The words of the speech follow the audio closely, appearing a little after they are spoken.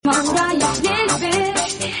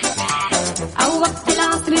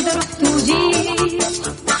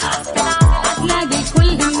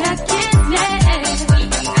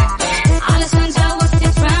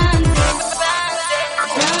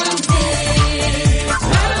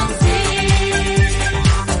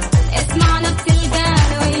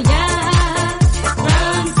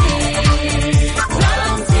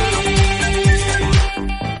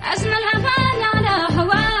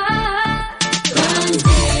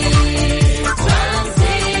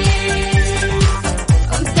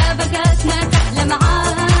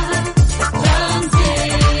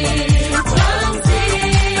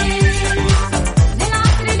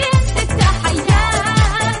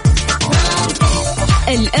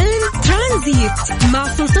الآن ترانزيت مع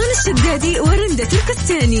سلطان الشدادي ورندة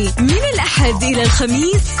تركستاني من الأحد إلى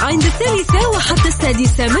الخميس عند 3 وحتى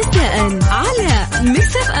 6 مساء على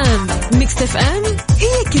ميكس اف ام. ميكس اف ام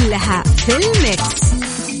هي كلها في الميكس.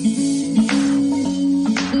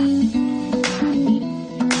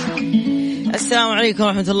 السلام عليكم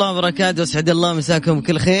ورحمة الله وبركاته. اسعد الله مساكم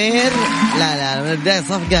بكل خير. لا من البداية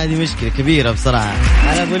صفقة هذه مشكلة كبيرة بصراحة.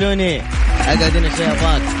 على بلوني أقعد هنا شوي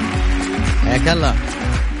أباك. حياك الله.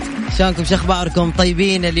 شلونكم؟ شو أخباركم؟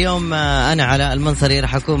 طيبين؟ اليوم أنا على المنصري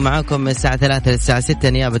راح أكون معاكم من الساعة 3 للساعة 6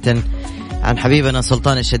 نيابة عن حبيبنا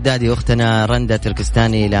سلطان الشدادي وأختنا رندة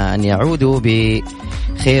تركستاني إلى أن يعودوا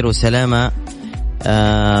بخير وسلامة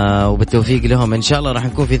وبالتوفيق لهم إن شاء الله. راح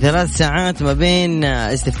نكون في 3 ساعات ما بين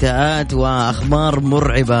استفتاءات وأخبار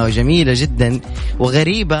مرعبة وجميلة جدا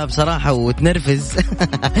وغريبة بصراحة وتنرفز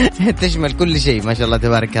تشمل كل شيء ما شاء الله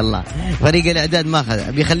تبارك الله. فريق الإعداد ما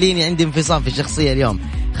بيخليني عندي انفصام في الشخصية اليوم.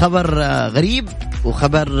 خبر غريب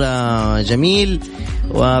وخبر جميل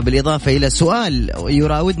وبالإضافة إلى سؤال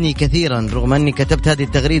يراودني كثيرا رغم أني كتبت هذه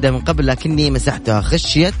التغريدة من قبل لكني مسحتها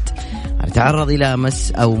خشيت تعرض إلى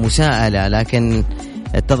مس أو مساءلة، لكن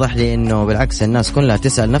اتضح لي أنه بالعكس الناس كلها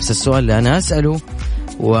تسأل نفس السؤال اللي أنا أسأله،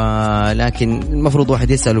 ولكن المفروض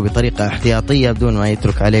واحد يسأله بطريقة احتياطية بدون ما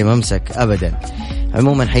يترك عليه ممسك أبدا.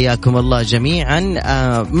 عموما حياكم الله جميعا.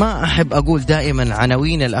 ما أحب أقول دائما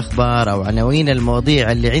عناوين الأخبار أو عناوين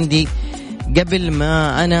المواضيع اللي عندي قبل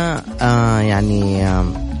ما أنا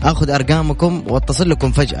أخذ أرقامكم واتصل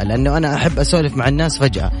لكم فجأة، لأنه أنا أحب أسولف مع الناس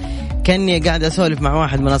فجأة. كأني قاعد أسولف مع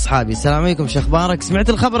واحد من أصحابي، السلام عليكم شو أخبارك؟ سمعت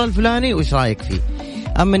الخبر الفلاني وش رأيك فيه؟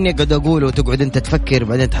 أما إني قاعد أقول وتقعد أنت تفكر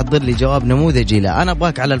بعدين تحضر لي جواب نموذجي، لا أنا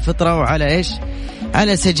أبغاك على الفطرة وعلى إيش؟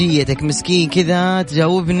 على سجيتك مسكين كذا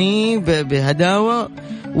تجاوبني بهداوة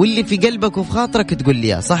واللي في قلبك وفي خاطرك تقول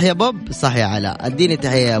لي صح يا بوب صح يا علاء. اديني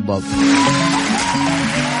تحية يا بوب.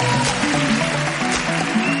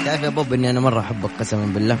 تعرف يا بوب إني أنا مرة أحبك قسما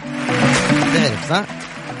بالله، تعرف صح؟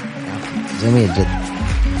 جميل جدا.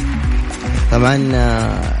 طبعا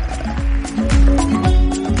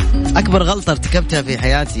أكبر غلطة ارتكبتها في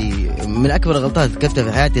حياتي، من أكبر غلطات ارتكبتها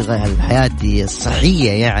في حياتي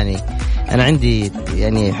الصحية، يعني أنا عندي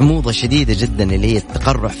حموضة شديدة جدا اللي هي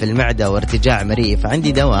التقرح في المعدة وارتجاع مريء،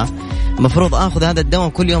 فعندي دواء مفروض أخذ هذا الدواء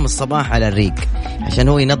كل يوم الصباح على الريق عشان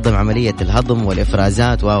هو ينظم عملية الهضم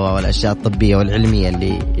والإفرازات والأشياء الطبية والعلمية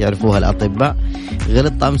اللي يعرفوها الأطباء.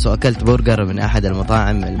 غلطت أمس وأكلت برجر من أحد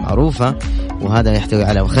المطاعم المعروفة وهذا يحتوي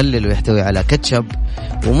على مخلل ويحتوي على كاتشب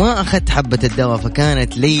وما أخذت حبة الدواء،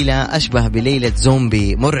 فكانت ليلة أشبه بليلة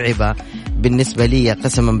زومبي مرعبة بالنسبة لي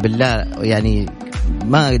قسما بالله. يعني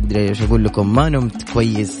ما أدري إيش أقول لكم، ما نمت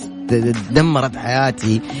كويس، دمرت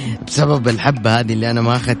حياتي بسبب الحبة هذه اللي أنا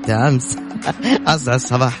ما أخذتها أمس. أصحى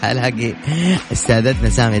الصباح ألاقي استاذتنا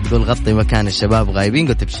سامي تقول غطي مكان الشباب غايبين،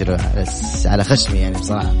 قلت ابشروا بس على خشمي يعني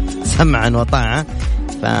بصراحة سمعا وطاعة.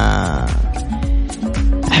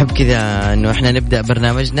 أحب كذا أنه إحنا نبدأ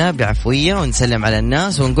برنامجنا بعفوية ونسلم على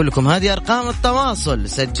الناس ونقول لكم هذه أرقام التواصل،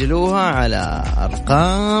 سجلوها على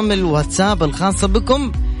أرقام الواتساب الخاصة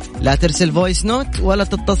بكم. لا ترسل فويس نوت ولا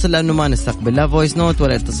تتصل لأنه ما نستقبل لا فويس نوت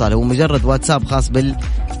ولا اتصال، هو مجرد واتساب خاص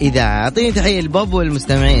بالإذاعة. أعطيني تحية البوب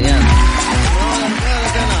والمستمعين يعني.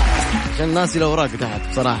 عشان الناس لو وراك تحت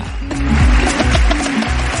بصراحة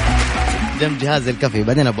جنب جهاز الكافي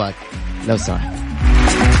بعدين أباك لو سمحت.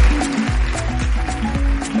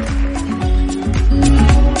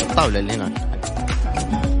 الطاولة اللي هناك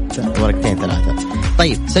ورقتين 3.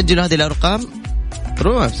 طيب سجلوا هذه الأرقام،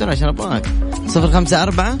 روح بسرعة عشان أباك.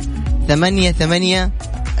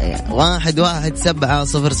 054-88-11700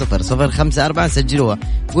 054 سجلوها.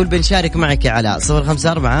 قول بنشارك معك يا علاء.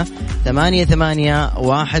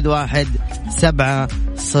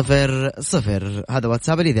 054-88-11700 هذا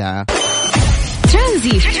واتساب الإذاعة.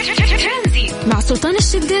 ترانزيت مع سلطان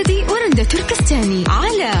الشدادي ورندة تركستاني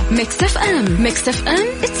على ميكس اف ام. ميكس اف ام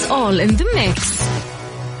it's all in the mix.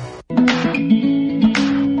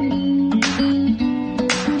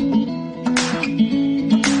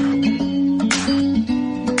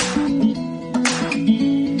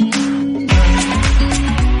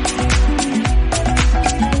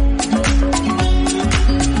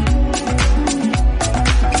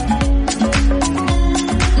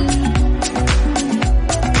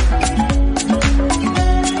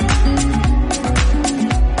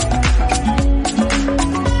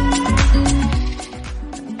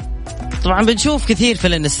 طبعا بنشوف كثير في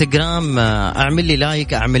الانستغرام اعمل لي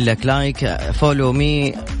لايك، اعمل لك لايك، فولو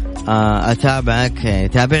مي، أتابعك،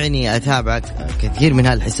 تابعني أتابعك. كثير من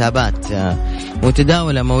هالحسابات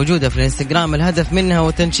متداولة موجودة في الانستغرام، الهدف منها هو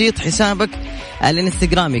تنشيط حسابك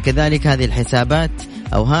الانستغرامي. كذلك هذه الحسابات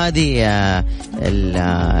أو هذه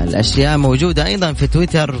الأشياء موجودة أيضا في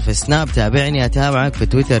تويتر، في سناب تابعني أتابعك، في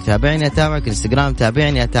تويتر تابعني أتابعك، انستغرام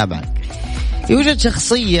تابعني أتابعك. يوجد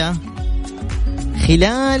شخصية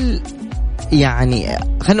خلال يعني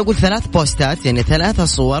خلنا نقول 3 بوستات، يعني 3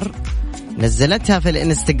 صور نزلتها في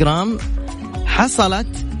الانستغرام، حصلت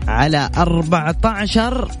على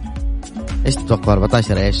 14 ايش تتوقع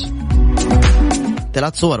 14 ايش؟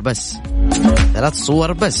 3 صور بس، 3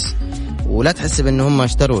 صور بس، ولا تحسب ان هم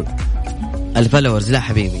اشتروا الفولورز، لا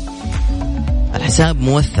حبيبي، الحساب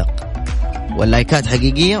موثق واللايكات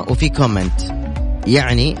حقيقية وفي كومنت.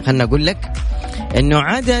 يعني خلنا اقول لك انه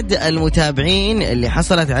عدد المتابعين اللي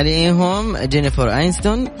حصلت عليهم جينيفر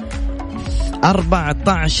أنستون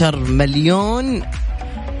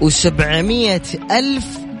 14,700,000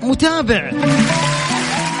 متابع.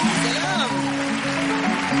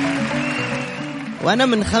 وانا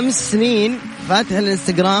من 5 سنين فاتح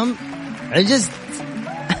الانستغرام عجزت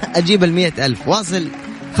اجيب 100,000، واصل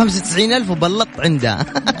 95,000 وبلطت عندها.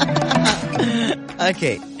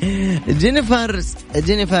 اوكي، جينيفر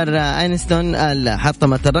أنستون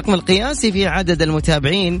حطمت الرقم القياسي في عدد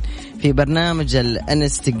المتابعين في برنامج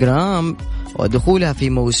الانستغرام ودخولها في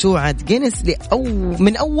موسوعة جينيس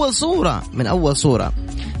من أول صورة،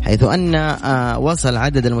 حيث أن وصل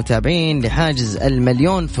عدد المتابعين لحاجز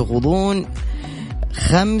 1,000,000 في غضون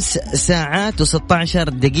 5 ساعات و16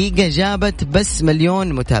 دقيقة، جابت بس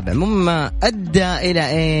 1,000,000 متابع، مما أدى إلى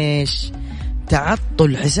إيش؟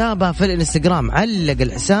 تعطل حسابها في الانستغرام. علق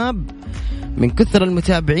الحساب من كثر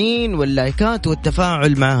المتابعين واللايكات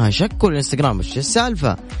والتفاعل معها. شكوا الانستغرام وش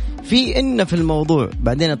السالفة في الموضوع.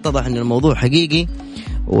 بعدين اتضح ان الموضوع حقيقي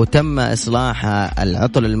وتم إصلاح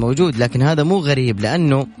العطل الموجود، لكن هذا مو غريب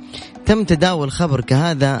لأنه تم تداول خبر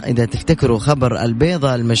كهذا. إذا تفتكروا خبر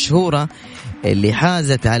البيضة المشهورة اللي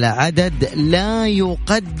حازت على عدد لا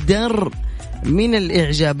يقدر من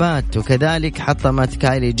الإعجابات، وكذلك حطمت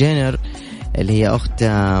كايلي جينر اللي هي أخت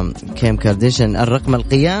كيم كارديشيان الرقم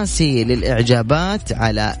القياسي للإعجابات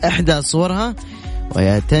على إحدى صورها،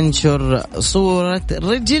 وهي تنشر صورة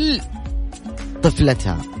رجل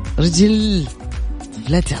طفلتها.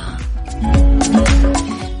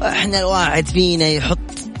 احنا الواحد فينا يحط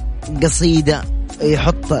قصيدة،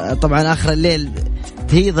 يحط طبعا آخر الليل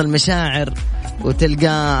تهيض المشاعر،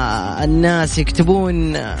 وتلقى الناس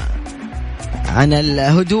يكتبون عن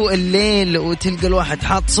الهدوء الليل، وتلقى الواحد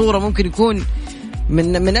حاط صورة ممكن يكون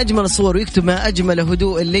من أجمل الصور، ويكتب ما أجمل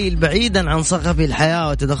هدوء الليل بعيدا عن صخب الحياة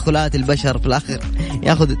وتدخلات البشر، في الآخر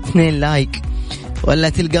ياخذ 2 لايك. ولا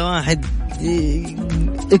تلقى واحد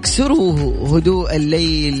اكسروا هدوء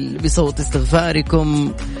الليل بصوت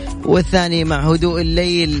استغفاركم، والثاني مع هدوء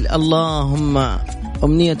الليل اللهم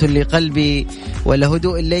أمنية لقلبي، ولا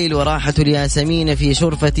هدوء الليل وراحة الياسمين في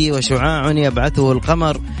شرفتي، وشعاع يبعثه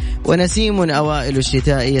القمر، ونسيم أوائل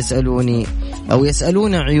الشتاء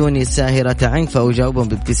يسألون عيوني الساهرة عنك، فأجاوبهم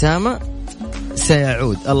بابتسامة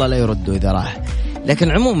سيعود، الله لا يرده إذا راح.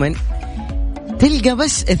 لكن عموما تلقى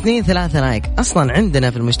بس 2-3 لايك. أصلا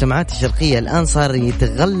عندنا في المجتمعات الشرقية الآن صار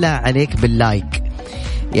يتغلى عليك باللايك،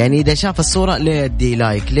 يعني إذا شاف الصورة ليه يدي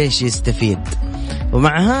لايك، ليش يستفيد؟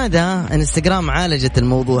 ومع هذا انستغرام عالجت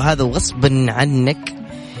الموضوع هذا، وغصبا عنك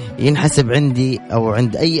ينحسب عندي أو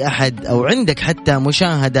عند أي أحد أو عندك حتى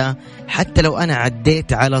مشاهدة، حتى لو أنا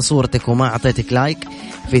عديت على صورتك وما أعطيتك لايك،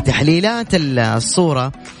 في تحليلات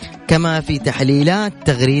الصورة كما في تحليلات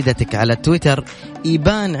تغريدتك على تويتر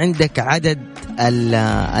يبان عندك عدد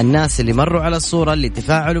الناس اللي مروا على الصورة، اللي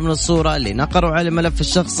تفاعلوا من الصورة، اللي نقروا على الملف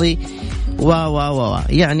الشخصي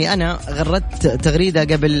يعني أنا غردت تغريدة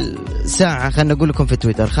قبل ساعة، خلنا أقول لكم في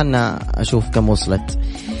تويتر، خلنا أشوف كم وصلت.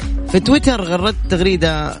 في تويتر غردت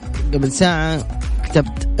تغريدة قبل ساعة،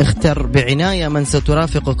 كتبت: اختر بعناية من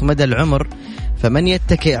سترافقك مدى العمر، فمن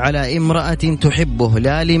يتكئ على امرأة تحبه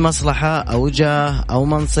لا لمصلحة أو جاه أو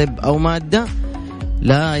منصب أو مادة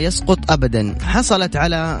لا يسقط أبدا. حصلت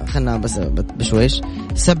على خلنا بس بشويش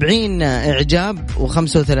 70 إعجاب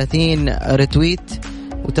و35 رتويت،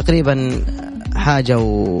 وتقريبا حاجة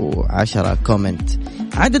و10 كومنت.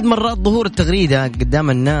 عدد مرات ظهور التغريدة قدام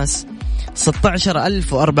الناس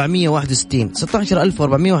 16,461.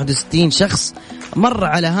 16,461 شخص مر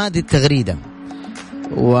على هذه التغريدة.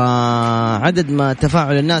 وعدد ما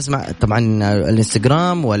تفاعل الناس مع طبعا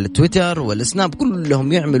الانستغرام والتويتر والسناب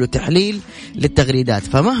كلهم يعملوا تحليل للتغريدات.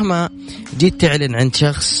 فمهما جيت تعلن عند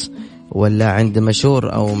شخص ولا عند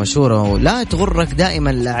مشهور أو مشهورة، لا تغرك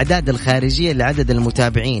دائما الأعداد الخارجية لعدد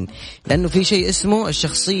المتابعين، لأنه في شيء اسمه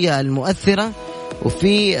الشخصية المؤثرة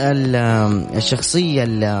وفي الشخصية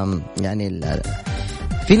يعني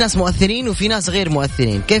في ناس مؤثرين وفي ناس غير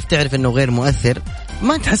مؤثرين. كيف تعرف انه غير مؤثر؟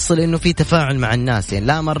 ما تحصل انه في تفاعل مع الناس، يعني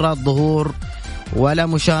لا مرات ظهور ولا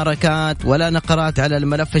مشاركات ولا نقرات على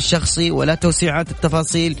الملف الشخصي ولا توسيعات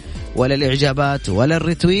التفاصيل ولا الإعجابات ولا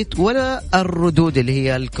الريتويت ولا الردود اللي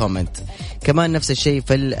هي الكومنت. كمان نفس الشيء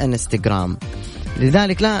في الانستغرام.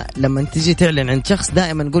 لذلك لا، لما تيجي تعلن عن شخص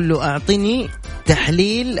دائما نقول له أعطني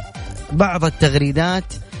تحليل بعض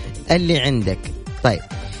التغريدات اللي عندك. طيب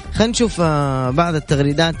خلينا نشوف بعض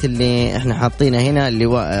التغريدات اللي احنا حاطينها هنا اللي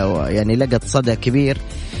يعني لقت صدى كبير.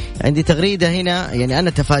 عندي تغريدة هنا، يعني أنا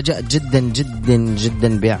تفاجأت جدا جدا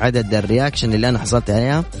جدا بعدد الرياكشن اللي أنا حصلت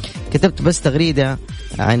عليها. كتبت بس تغريدة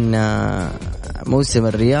عن موسم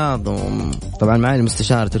الرياض، وطبعا معي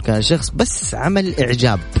المستشار تركي الشخص بس عمل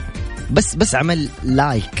إعجاب، بس عمل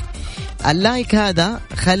لايك. اللايك هذا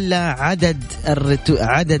خلى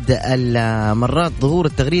عدد المرات ظهور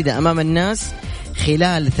التغريدة أمام الناس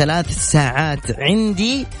خلال 3 ساعات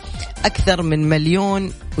عندي أكثر من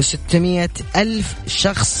 1,600,000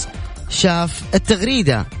 شخص شاف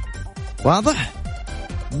التغريدة. واضح؟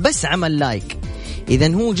 بس عمل لايك.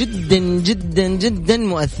 إذن هو جدا جدا جدا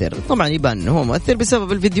مؤثر. طبعا يبان هو مؤثر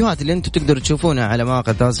بسبب الفيديوهات اللي أنتم تقدروا تشوفونها على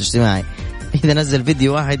مواقع التواصل الاجتماعي. إذا نزل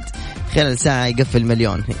فيديو واحد خلال ساعة يقفل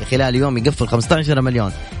 1,000,000، خلال يوم يقفل 15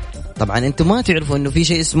 مليون. طبعا أنتم ما تعرفوا أنه في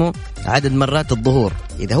شيء اسمه عدد مرات الظهور.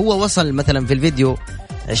 إذا هو وصل مثلا في الفيديو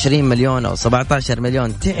 20 مليون أو 17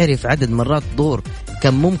 مليون، تعرف عدد مرات الظهور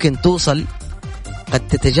كم ممكن توصل؟ قد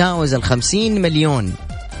تتجاوز 50 مليون.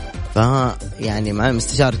 يعني مع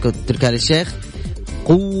المستشار تركي الشيخ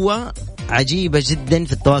قوة عجيبة جدا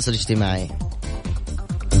في التواصل الاجتماعي.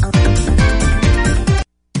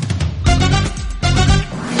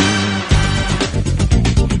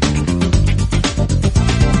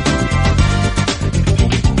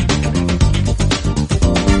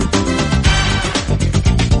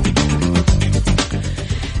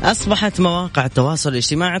 أصبحت مواقع التواصل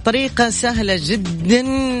الاجتماعي طريقة سهلة جدا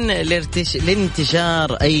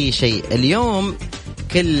لانتشار أي شيء. اليوم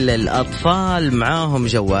كل الأطفال معاهم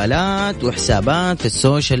جوالات وحسابات في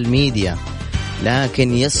السوشيال ميديا،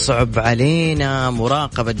 لكن يصعب علينا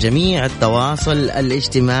مراقبة جميع التواصل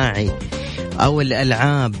الاجتماعي أو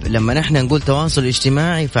الألعاب. لما نحن نقول تواصل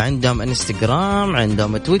اجتماعي فعندهم انستغرام،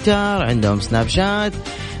 عندهم تويتر، عندهم سناب شات،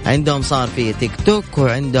 عندهم صار في تيك توك،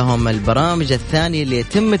 وعندهم البرامج الثانية اللي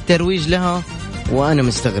يتم الترويج لها، وأنا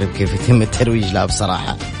مستغرب كيف يتم الترويج لها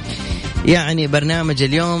بصراحة. يعني برنامج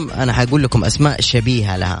اليوم أنا حقول لكم أسماء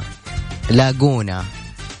شبيهة لها: لاقونا،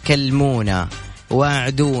 كلمونا،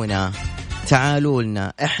 واعدونا، تعالوا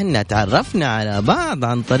لنا. احنا تعرفنا على بعض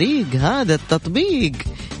عن طريق هذا التطبيق،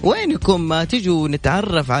 وينكم ما تجوا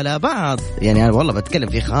نتعرف على بعض. يعني أنا والله بتكلم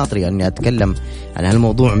في خاطري أني أتكلم عن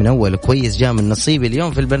هالموضوع من أول كويس، جاء من نصيبي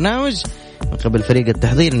اليوم في البرنامج من قبل فريق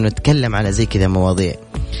التحضير أنه نتكلم على زي كذا مواضيع.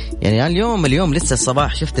 يعني اليوم لسه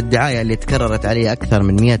الصباح شفت الدعاية اللي تكررت علي أكثر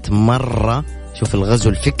من 100 مرة. شوف الغزو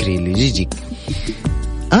الفكري اللي يجي.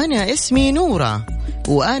 أنا اسمي نورة،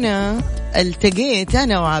 وأنا التقيت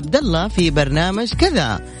أنا وعبد الله في برنامج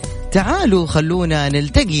كذا، تعالوا خلونا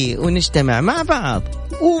نلتقي ونجتمع مع بعض.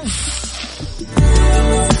 أوف،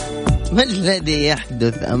 ما الذي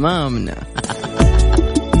يحدث أمامنا؟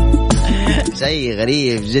 شيء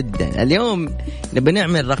غريب جدا. اليوم نبي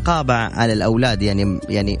نعمل رقابة على الأولاد،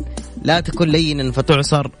 يعني لا تكن لينا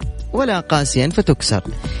فتعصر ولا قاسيا فتكسر.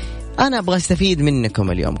 أنا أبغى استفيد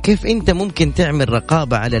منكم اليوم كيف أنت ممكن تعمل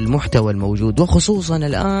رقابة على المحتوى الموجود، وخصوصا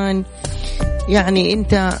الآن يعني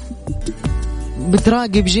أنت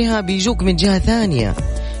بتراقب جهة بيجوك من جهة ثانية.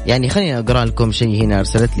 يعني خليني أقرأ لكم شيء هنا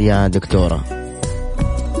أرسلت لي يا دكتورة.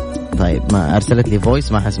 طيب ما أرسلت لي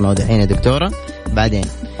فويس ما حسمعه دحين يا دكتورة. بعدين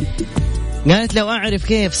قالت لو أعرف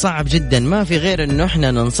كيف صعب جدا، ما في غير أنه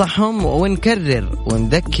إحنا ننصحهم ونكرر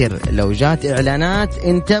ونذكر. لو جات إعلانات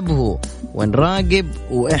انتبهوا ونراقب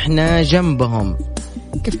وإحنا جنبهم.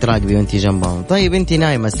 كيف تراقبي وانتي جنبهم؟ طيب انتي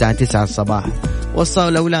نايمة الساعة 9 الصباح، وصلوا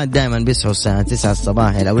الأولاد دائما بيصحوا الساعة 9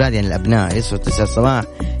 الصباح. الأولاد يعني الأبناء يصحوا 9 الصباح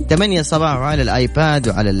 8 الصباح، وعلى الآيباد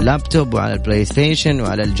وعلى اللابتوب وعلى البلاي ستيشن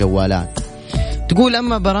وعلى الجوالات. تقول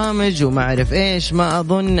أما برامج وما أعرف إيش ما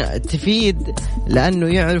أظن تفيد، لأنه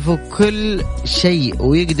يعرفوا كل شيء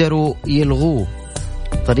ويقدروا يلغوه.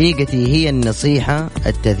 طريقتي هي النصيحة،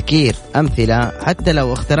 التذكير، أمثلة حتى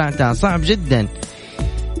لو اخترعتها صعب جدا.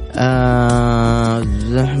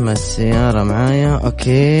 زحمة السيارة معايا.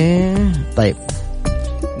 أوكي طيب.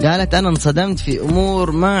 قالت أنا انصدمت في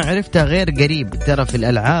أمور ما عرفتها غير قريب. ترى في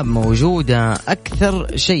الألعاب موجودة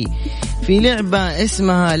أكثر شيء. في لعبة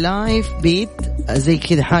اسمها لايف بيت زي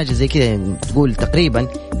كذا، حاجة زي كذا، تقول تقريبا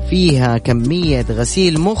فيها كمية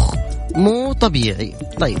غسيل مخ مو طبيعي.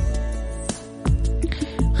 طيب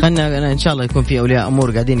خلنا أنا إن شاء الله يكون في أولياء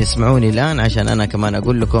أمور قاعدين يسمعوني الآن عشان أنا كمان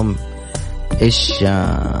أقول لكم إيش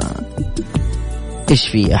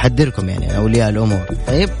في أحذركم يعني أولياء الأمور.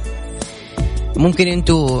 طيب ممكن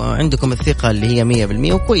أنتوا عندكم الثقة اللي هي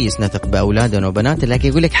 100% وكويس نثق بأولادنا وبنات، لكن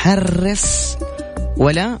يقول لك حرص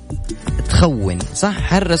ولا تخون. صح،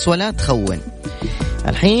 حرص ولا تخون.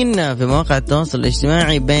 الحين في مواقع التواصل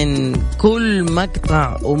الاجتماعي بين كل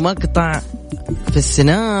مقطع ومقطع في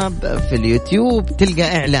السناب في اليوتيوب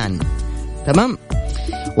تلقى إعلان، تمام؟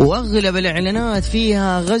 وأغلب الإعلانات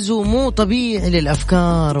فيها غزو مو طبيعي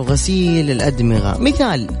للأفكار وغسيل الأدمغة.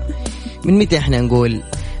 مثال، من متى إحنا نقول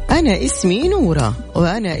أنا اسمي نورة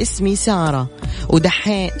وأنا اسمي سارة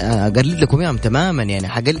ودحين أقلد لكم يوم تماما، يعني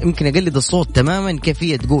يمكن أقلد الصوت تماما كيف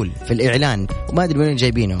هي تقول في الإعلان وما أدري وين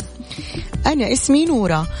جايبينه. أنا اسمي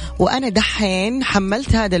نورة وأنا دحين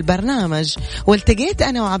حملت هذا البرنامج والتقيت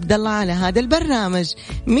أنا وعبد الله على هذا البرنامج.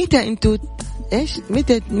 متى أنتوا إيش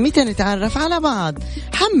متى نتعرف على بعض؟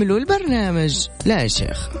 حملوا البرنامج. لا يا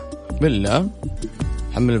شيخ بالله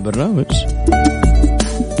حمل البرنامج.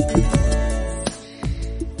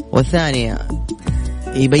 والثانية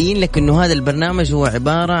يبين لك أنه هذا البرنامج هو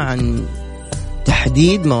عبارة عن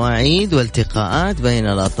تحديد مواعيد والتقاءات بين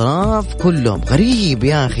الأطراف كلهم. غريب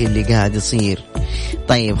يا أخي اللي قاعد يصير.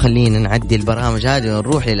 طيب خلينا نعدي البرامج هذه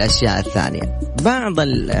ونروح للأشياء الثانية. بعض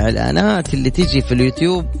الإعلانات اللي تيجي في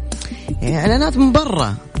اليوتيوب إعلانات من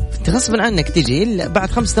برا، غصبا عنك تيجي إلا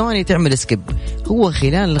بعد 5 ثواني تعمل سكيب. هو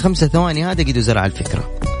خلال ال5 ثواني هذا قد زرع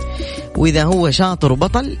الفكرة، وإذا هو شاطر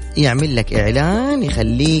وبطل يعمل لك إعلان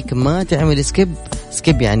يخليك ما تعمل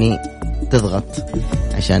سكيب يعني تضغط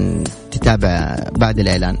عشان تتابع بعد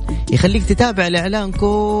الإعلان، يخليك تتابع الإعلان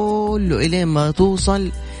كله إلين ما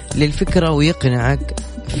توصل للفكرة ويقنعك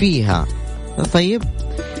فيها. طيب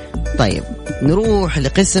نروح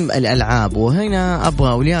لقسم الألعاب، وهنا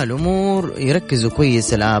أبغى أولياء الأمور يركزوا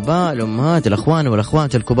كويس، الآباء الأمهات الأخوان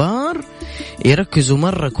والأخوات الكبار يركزوا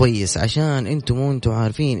مرة كويس عشان أنتم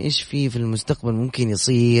عارفين إيش في المستقبل ممكن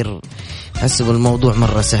يصير. حسبوا الموضوع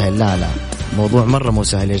مرة سهل. لا موضوع مرة مو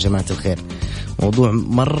سهل يا جماعة الخير، موضوع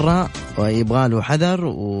مرة ويبغى له حذر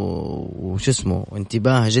وش اسمه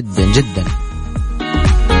انتباه جدا جدا.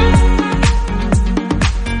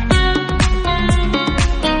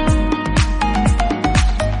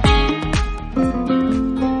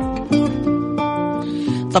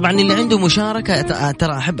 طبعا اللي عنده مشاركة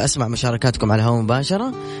ترى أحب أسمع مشاركاتكم على الهواء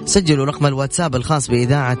مباشرة. سجلوا رقم الواتساب الخاص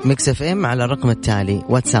بإذاعة ميكس اف ام على الرقم التالي،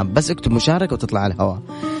 واتساب بس اكتب مشاركة وتطلع على الهواء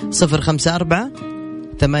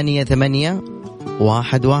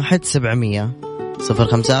 054-88-11-700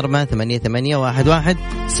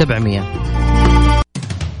 054-88-11-700.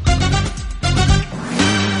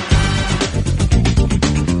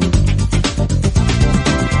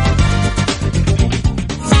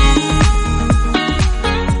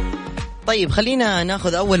 طيب خلينا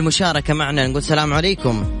ناخذ أول مشاركة معنا. نقول السلام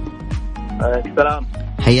عليكم. السلام.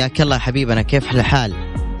 حياك الله حبيبنا، كيف الحال؟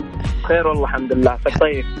 خير والله الحمد لله.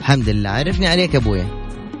 طيب الحمد لله. عرفني عليك أبويا.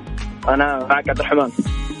 أنا معك عبد الرحمن.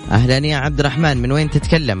 أهلا يا عبد الرحمن، من وين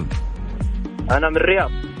تتكلم؟ أنا من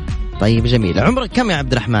الرياض. طيب جميل. عمرك كم يا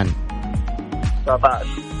عبد الرحمن؟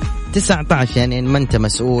 19 يعني ما أنت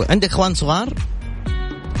مسؤول. عندك أخوان صغار؟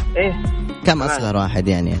 إيه. كم أصغر واحد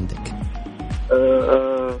يعني عندك؟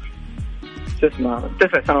 9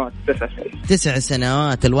 سنوات. 9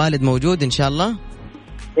 سنوات. الوالد موجود إن شاء الله؟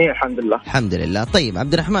 إيه الحمد لله. الحمد لله. طيب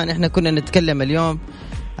عبد الرحمن، إحنا كنا نتكلم اليوم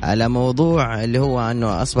على موضوع اللي هو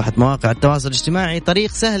أنه أصبحت مواقع التواصل الاجتماعي طريق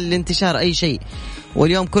سهل لانتشار أي شيء،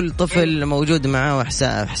 واليوم كل طفل موجود معه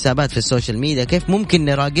حسابات في السوشيال ميديا. كيف ممكن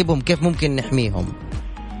نراقبهم؟ كيف ممكن نحميهم؟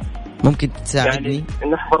 ممكن تساعدني؟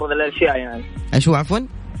 يعني نحفظ الأشياء يعني. أشو عفوا؟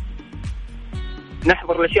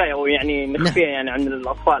 نحضر الأشياء أو يعني نخفيها يعني عن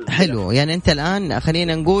الأطفال. حلو. يعني أنت الآن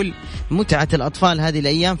خلينا نقول متعة الأطفال هذه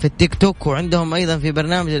الأيام في التيك توك، وعندهم أيضا في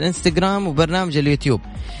برنامج الإنستغرام وبرنامج اليوتيوب.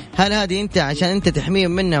 هل هذه أنت عشان أنت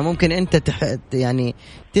تحميهم منها ممكن أنت يعني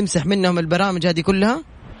تمسح منهم البرامج هذه كلها؟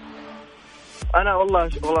 أنا والله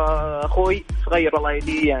أخوي صغير الله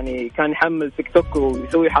يهديه يعني كان يحمل تيك توك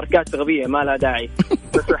ويسوي حركات غبية ما لها داعي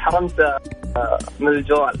بس حرمت من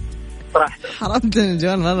الجوال صراحة. حرمت من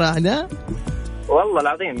الجوال مرة واحدة؟ والله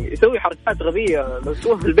العظيم يسوي حركات غبية لو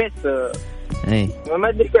تشوف في البيت. اي ما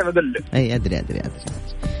ادري كيف اقول لك. اي ادري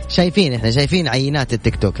شايفين احنا شايفين عينات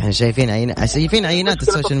التيك توك، احنا شايفين عينات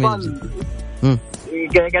السوشيال ميديا.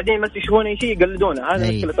 قاعدين بس يشوفون اي شيء يقلدونه.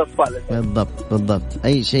 هذا مشكلة الاطفال. بالضبط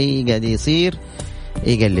اي شيء قاعد يصير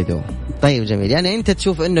يقلدوه. طيب جميل. يعني انت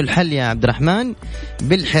تشوف انه الحل يا عبد الرحمن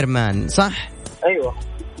بالحرمان صح؟ ايوه.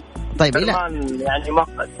 طيب حرمان يعني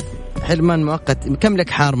مؤقت. حرمان مؤقت. كم لك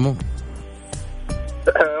حارمه؟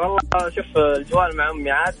 شوف الجوال مع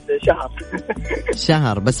أمي عاد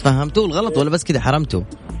شهر بس فهمتوه الغلط ولا بس كده حرمته؟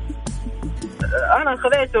 أنا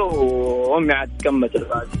خذيته وأمي عاد كمت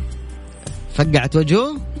الباقي. فقعت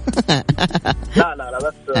وجهه؟ لا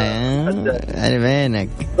بس أنا بينك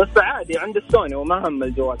بس عادي عند السوني وما هم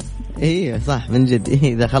الجوال. ايوه صح من جد.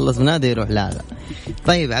 إذا خلص من هذا يروح لا.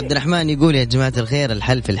 طيب عبد الرحمن يقول يا جماعة الخير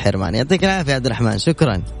الحل في الحرمان. يعطيك العافية عبد الرحمن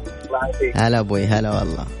شكرا. هلا أبوي هلا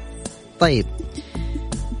والله. طيب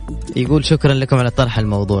يقول شكرا لكم على طرح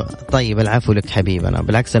الموضوع. طيب العفو لك حبيبنا،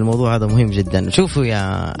 بالعكس الموضوع هذا مهم جدا. شوفوا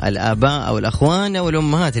يا الآباء أو الأخوان أو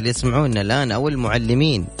الأمهات اللي يسمعونا الآن أو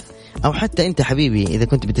المعلمين أو حتى أنت حبيبي إذا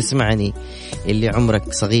كنت بتسمعني اللي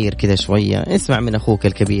عمرك صغير كذا شوية، اسمع من أخوك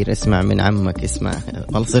الكبير، اسمع من عمك، اسمع.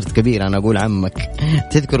 والله صرت كبير أنا أقول عمك.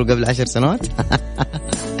 تذكروا قبل 10 سنوات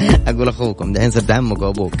أقول أخوكم، دحين صرت عمك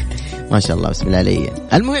وأبوك ما شاء الله بسم الله علي.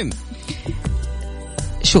 المهم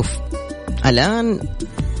شوف الآن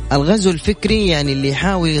الغزو الفكري يعني اللي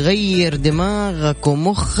يحاول يغير دماغك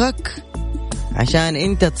ومخك عشان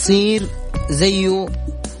أنت تصير زيه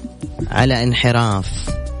على انحراف،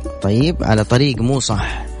 طيب على طريق مو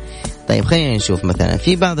صح. طيب خلينا نشوف مثلا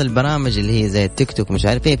في بعض البرامج اللي هي زي التيك توك مش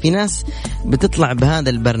عارف ايه، في ناس بتطلع بهذا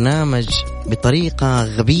البرنامج بطريقة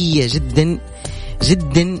غبية جدا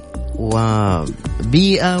جدا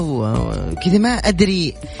وبيئة وكذا ما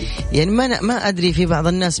أدري يعني ما أدري. في بعض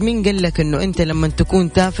الناس مين قال لك إنه أنت لما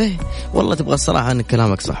تكون تافه والله تبغى الصراحة أن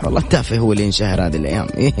كلامك صح، والله التافه هو اللي ينشهر هذه الأيام.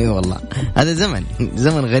 إيه والله هذا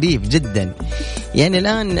زمن غريب جدا. يعني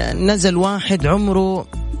الآن نزل واحد عمره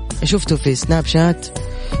شفته في سناب شات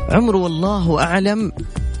عمره والله أعلم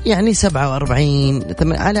يعني 47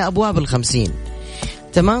 على أبواب 50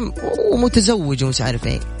 تمام ومتزوج ومش عارف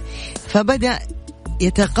ايه، فبدأ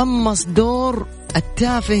يتقمص دور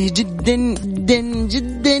التافه جدا جدا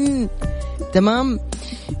جدا تمام،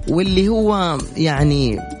 واللي هو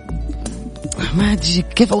يعني ما أدري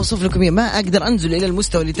كيف أوصف لكم، ما أقدر أنزل إلى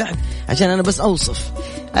المستوى اللي تحت عشان أنا بس أوصف.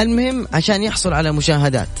 المهم عشان يحصل على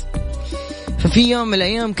مشاهدات. ففي يوم من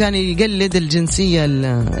الأيام كان يقلد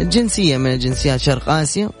الجنسية من الجنسيات شرق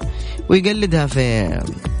آسيا ويقلدها في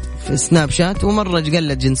سناب شات، ومرة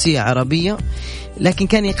قلد جنسية عربية لكن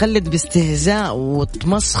كان يقلد باستهزاء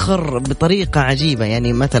وتمسخر بطريقة عجيبة.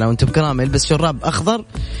 يعني مثلا وانتم بكرام يلبس شراب أخضر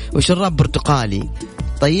وشراب برتقالي،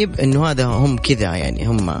 طيب انه هذا هم كذا يعني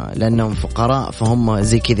هم لأنهم فقراء فهم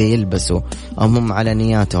زي كذا يلبسوا أو هم على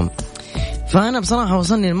نياتهم. فأنا بصراحة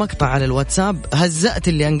وصلني المقطع على الواتساب، هزأت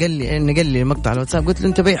اللي نقل لي المقطع على الواتساب، قلت له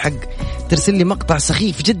أنت بي حق ترسل لي مقطع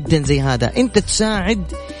سخيف جدا زي هذا، أنت تساعد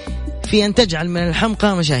في أن تجعل من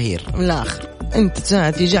الحمقى مشاهير. من الآخر أنت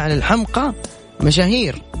تساعد في جعل الحمقى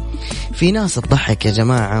مشاهير. في ناس تضحك يا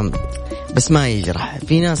جماعة بس ما يجرح،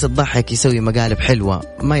 في ناس تضحك يسوي مقالب حلوة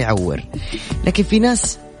ما يعور، لكن في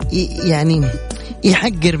ناس يعني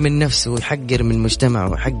يحقر من نفسه ويحقر من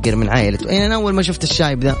مجتمعه ويحقر من عائلته. يعني أنا أول ما شفت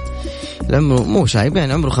الشايب ذا عمره مو شايب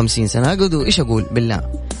يعني عمره 50 سنة، أقول إيش أقول بالله،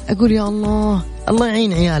 أقول يا الله الله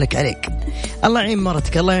يعين عيالك عليك، الله يعين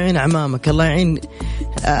مرتك، الله يعين أعمامك، الله يعين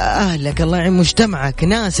أهلك، الله يعين مجتمعك،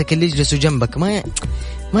 ناسك اللي يجلسوا جنبك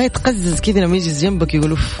ما يتقزز كذا لما يجلس جنبك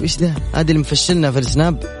يقول إيش ده هذا اللي مفشلنا في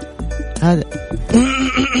السناب هذا.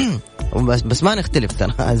 بس ما نختلف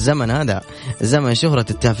ترى، الزمن هذا زمن شهرة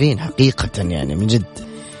التافهين حقيقة يعني من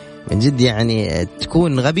جد يعني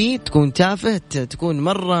تكون غبي تكون تافه تكون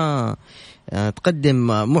مرة تقدم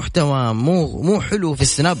محتوى مو حلو في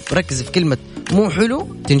السناب، ركز في كلمة مو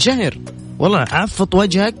حلو تنشهر. والله عفط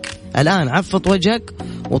وجهك الآن، عفط وجهك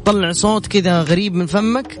وطلع صوت كذا غريب من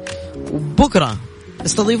فمك وبكرة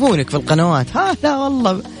استضيفونك في القنوات. لا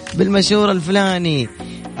والله بالمشهور الفلاني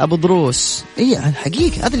أبو دروس. إيه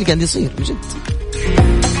الحقيقة هذا اللي قاعد يصير بجد.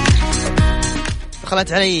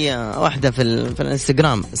 دخلت علي واحدة في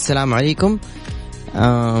الانستغرام، السلام عليكم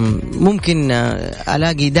ممكن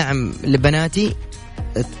ألاقي دعم لبناتي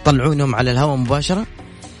تطلعونهم على الهواء مباشرة؟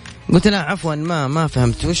 قلت لها عفوا ما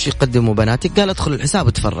فهمت وش يقدموا بناتك. قال ادخل الحساب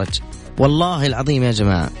وتفرج. والله العظيم يا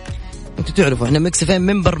جماعة انتوا تعرفوا احنا مكسفين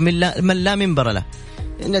منبر من لا منبر له،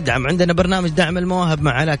 ندعم، عندنا برنامج دعم المواهب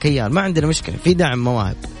مع علاء كيال، ما عندنا مشكلة في دعم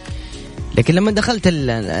مواهب. لكن لما دخلت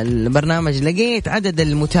البرنامج لقيت عدد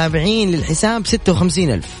المتابعين للحساب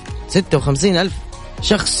 56,000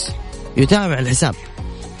 شخص يتابع الحساب.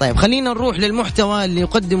 طيب خلينا نروح للمحتوى اللي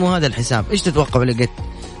يقدمه هذا الحساب. ايش تتوقعوا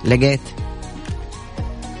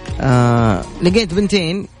لقيت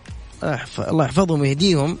بنتين الله يحفظهم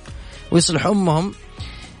ويهديهم ويصلح أمهم،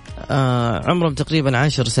 عمرهم تقريبا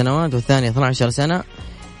 10 سنوات والثانية 12 سنة.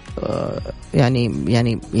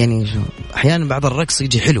 يعني أحيانا بعض الرقص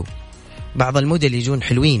يجي حلو، بعض الموديل يجون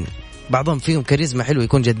حلوين بعضهم فيهم كاريزما حلو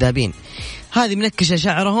يكون جذابين. هذه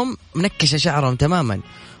منكشة شعرهم تماما،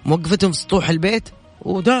 موقفتهم سطوح البيت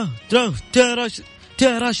وده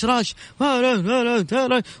راش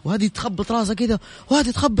وهذه تخبط راسها كذا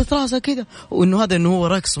وهذه تخبط راسها كذا، وإنه هذا إنه هو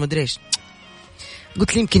رقص مدري إيش.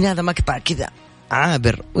 قلت لي يمكن هذا مقطع كذا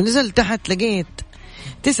عابر، ونزلت تحت لقيت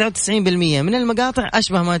 99% من المقاطع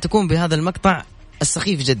أشبه ما تكون بهذا المقطع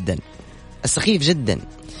السخيف جدا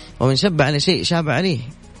ومن شب على شيء شاب عليه.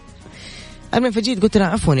 أنا فجيت قلت لها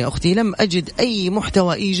عفوا يا أختي لم أجد أي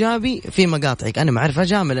محتوى إيجابي في مقاطعك، أنا ما أعرف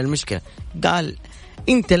أجامل المشكلة. قال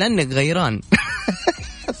أنت لأنك غيران.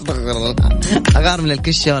 استغفر الله، أغار من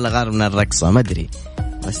الكشة ولا أغار من الرقصة ما أدري،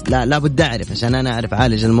 بس لا بد أعرف عشان أنا أعرف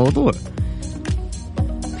عالج الموضوع.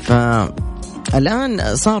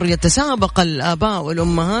 فالآن صار يتسابق الآباء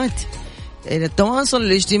والأمهات إلى التواصل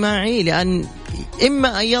الاجتماعي، لأن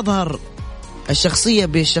إما أن يظهر الشخصية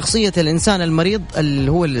بشخصية الإنسان المريض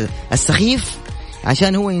اللي هو السخيف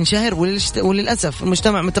عشان هو ينشهر، وللأسف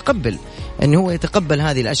المجتمع متقبل أنه هو يتقبل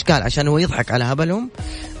هذه الأشكال عشان هو يضحك على هبلهم،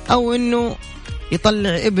 أو أنه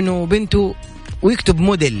يطلع ابنه وبنته ويكتب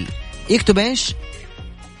موديل. يكتب إيش؟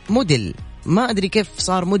 موديل. ما أدري كيف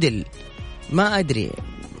صار موديل، ما أدري،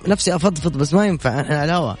 نفسي أفضفض بس ما ينفع على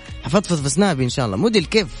الهواء، أفضفض في سنابي إن شاء الله. موديل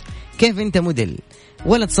كيف أنت موديل؟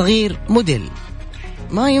 ولد صغير موديل،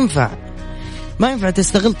 ما ينفع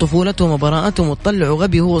تستغل طفولتهم وبراءتهم وتطلعوا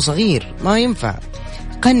غبي وهو صغير، ما ينفع.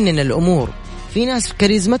 قنن الأمور. في ناس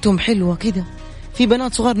كاريزمتهم حلوة كده، في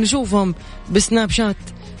بنات صغار نشوفهم بسناب شات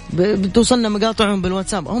بتوصلنا مقاطعهم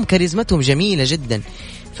بالواتساب، هم كاريزمتهم جميلة جدا.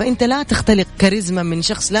 فأنت لا تختلق كاريزما من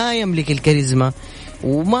شخص لا يملك الكاريزما،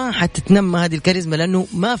 وما حتتنمى هذه الكاريزما لأنه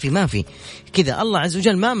ما في كذا، الله عز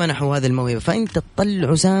وجل ما منحه هذا الموهبة. فأنت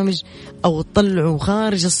تطلعه سامج أو تطلعه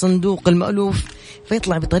خارج الصندوق المألوف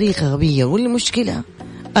فيطلع بطريقة غبية، والمشكلة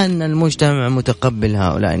أن المجتمع متقبل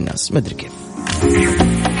هؤلاء الناس، ما أدري كيف.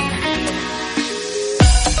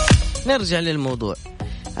 نرجع للموضوع.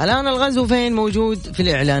 الآن الغزو فين موجود؟ في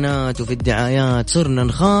الإعلانات وفي الدعايات. صرنا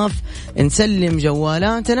نخاف نسلم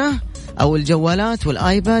جوالاتنا أو الجوالات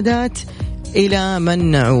والآيبادات إلى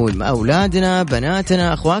من نعول، أولادنا،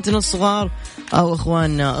 بناتنا، أخواتنا الصغار أو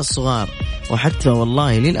أخواننا الصغار، وحتى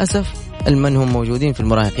والله للأسف المن هم موجودين في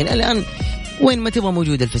المراهقين. الآن وين ما تبغى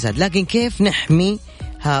موجود الفساد، لكن كيف نحمي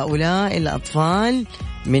هؤلاء الأطفال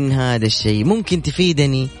من هذا الشيء؟ ممكن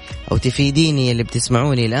تفيدني أو تفيديني اللي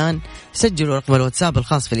بتسمعوني الآن. سجلوا رقم الواتساب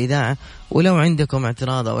الخاص في الإذاعة، ولو عندكم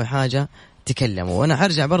اعتراض أو حاجة تكلموا. وأنا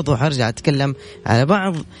هرجع أتكلم على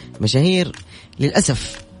بعض مشاهير،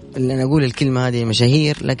 للأسف اللي أنا أقول الكلمة هذه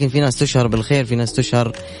مشاهير، لكن في ناس تشهر بالخير، في ناس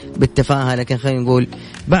تشهر بالتفاهة، لكن خلينا نقول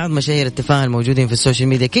بعض مشاهير التفاهة الموجودين في السوشيال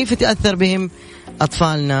ميديا كيف تأثر بهم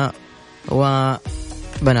أطفالنا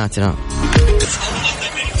وبناتنا.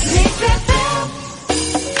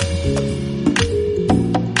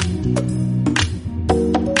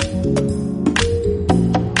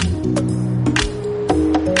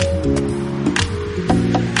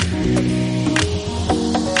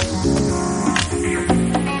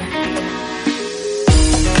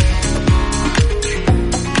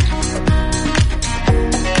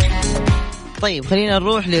 طيب خلينا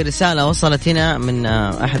نروح لرسالة وصلت هنا من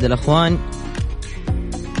أحد الأخوان،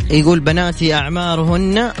 يقول بناتي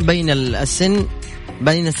أعمارهن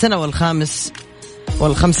بين السنة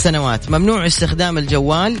والخمس سنوات، ممنوع استخدام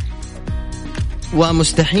الجوال،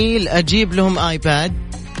 ومستحيل أجيب لهم آيباد،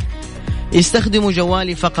 يستخدموا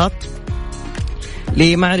جوالي فقط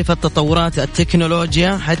لمعرفة تطورات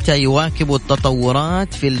التكنولوجيا حتى يواكبوا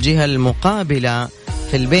التطورات في الجهة المقابلة.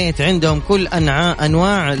 في البيت عندهم كل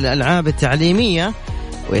أنواع الألعاب التعليمية،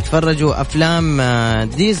 ويتفرجوا أفلام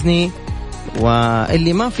ديزني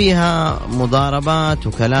واللي ما فيها مضاربات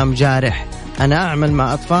وكلام جارح. أنا أعمل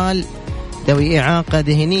مع أطفال ذوي إعاقة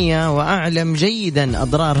ذهنية وأعلم جيدا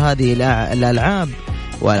أضرار هذه الألعاب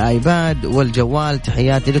والآيباد والجوال.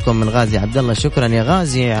 تحياتي لكم من غازي عبد الله. شكرا يا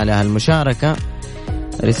غازي على هالمشاركة.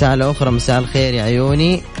 رسالة أخرى، مساء الخير يا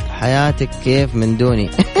عيوني، حياتك كيف من دوني؟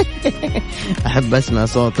 أحب أسمع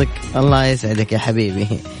صوتك، الله يسعدك يا حبيبي.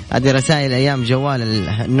 هذه رسائل أيام جوال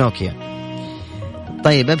النوكيا.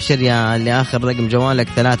 طيب أبشر يا اللي آخر رقم جوالك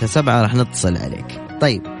 37 رح نتصل عليك.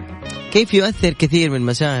 طيب كيف يؤثر كثير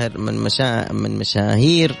من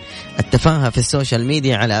مشاهير التفاهة في السوشيال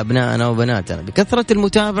ميديا على أبنائنا وبناتنا؟ بكثرة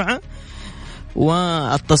المتابعة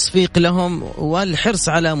والتصفيق لهم والحرص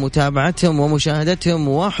على متابعتهم ومشاهدتهم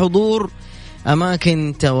وحضور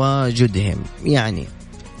أماكن تواجدهم.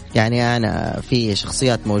 يعني أنا في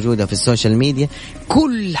شخصيات موجودة في السوشيال ميديا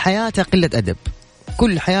كل حياتها قلة أدب،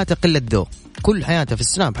 كل حياتها قلة ذوق، كل حياتها في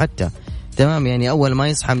السناب حتى تمام. يعني أول ما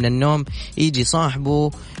يصحى من النوم يجي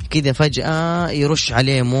صاحبه كذا فجأة يرش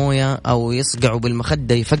عليه موية أو يصقعه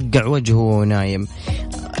بالمخدة يفقع وجهه وهو نايم.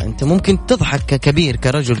 أنت ممكن تضحك ككبير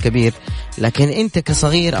كرجل كبير، لكن أنت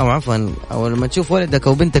كصغير أو عفوا أو لما تشوف ولدك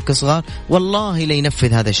أو بنتك كصغار والله لا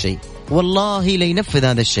ينفذ هذا الشيء، والله لا ينفذ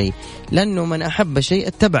هذا الشيء، لأنه من أحب شيء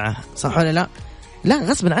اتبعه. صح ولا لا؟ لا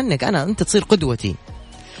غصبا عنك، أنت تصير قدوتي.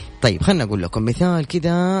 طيب خلنا أقول لكم مثال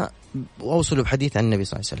كذا وأوصل بحديث عن النبي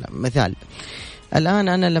صلى الله عليه وسلم. مثال الآن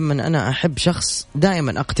أنا لما أنا أحب شخص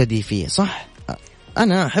دائما أقتدي فيه، صح؟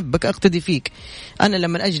 أنا أحبك أقتدي فيك. أنا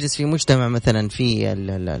لما أجلس في مجتمع مثلا في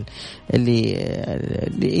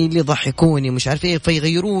اللي يضحكوني مش عارف إيه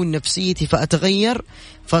فيغيرون نفسيتي فأتغير،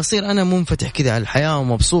 فأصير أنا منفتح كذا على الحياة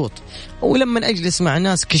ومبسوط. ولما أجلس مع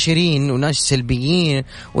ناس كشرين وناس سلبيين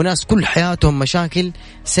وناس كل حياتهم مشاكل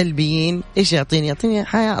سلبيين، إيش يعطيني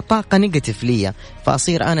حياة طاقة نيجاتيف لي،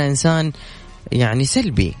 فأصير أنا إنسان يعني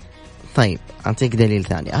سلبي. طيب أعطيك دليل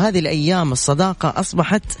ثاني. هذه الأيام الصداقة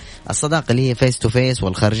أصبحت الصداقة اللي هي فيس تو فيس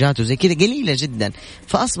والخرجات وزي كذا قليلة جدا،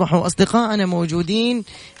 فأصبحوا أصدقائنا موجودين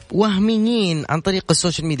وهميين عن طريق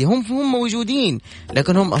السوشيال ميديا. هم موجودين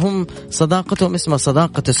لكن هم صداقتهم اسمها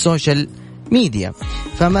صداقة السوشيال ميديا.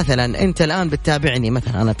 فمثلا أنت الآن بتتابعني،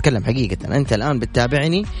 مثلا أنا أتكلم حقيقة، أنت الآن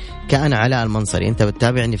بتتابعني كأنا علاء المنصري، أنت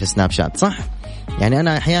بتتابعني في سناب شات، صح؟ يعني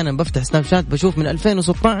أنا أحيانا بفتح سناب شات بشوف من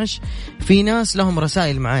 2016 في ناس لهم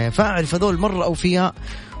رسائل معايا، فأعرف هذول مرة أوفياء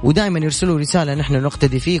ودائما يرسلوا رسالة نحن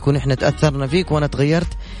نقتدي فيك ونحن تأثرنا فيك وأنا تغيرت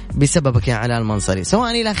بسببك يا علاء المنصري،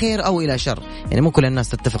 سواء إلى خير أو إلى شر. يعني مو كل الناس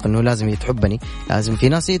تتفق أنه لازم يتحبني، لازم في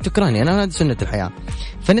ناس تكرهني، أنا هذه سنة الحياة.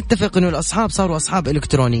 فنتفق أنه الأصحاب صاروا أصحاب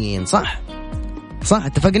إلكترونيين، صح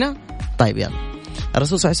اتفقنا؟ طيب يلا.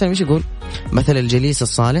 الرسول صلى الله عليه وسلم ايش يقول؟ مثل الجليس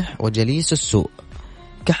الصالح وجليس السوء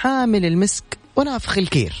كحامل المسك ونافخ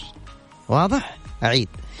الكير. واضح؟ أعيد.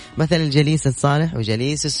 مثل الجليس الصالح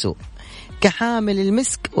وجليس السوء كحامل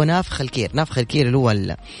المسك ونافخ الكير. نافخ الكير اللي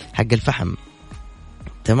هو حق الفحم،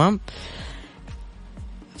 تمام؟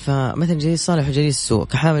 فمثل الجليس الصالح وجليس السوء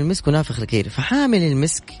كحامل المسك ونافخ الكير. فحامل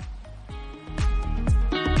المسك،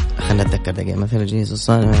 خلنا نتذكر دقيقة، مثل الجليس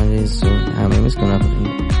الصالح وجليس السوء كحامل المسك ونافخ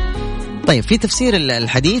الكير. طيب في تفسير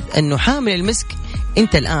الحديث أنه حامل المسك،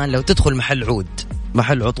 أنت الآن لو تدخل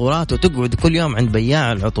محل عطورات وتقعد كل يوم عند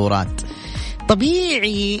بياع العطورات،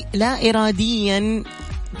 طبيعي لا إراديا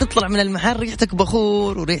تطلع من المحل ريحتك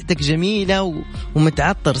بخور وريحتك جميلة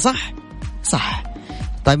ومتعطر، صح.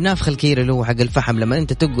 طيب نافخ الكير اللي هو حق الفحم، لما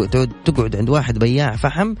أنت تقعد عند واحد بياع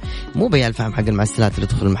فحم، مو بياع الفحم حق المعسلات اللي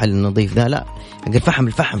تدخل المحل النظيف ده، لا، حق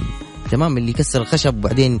الفحم تمام، اللي يكسر الخشب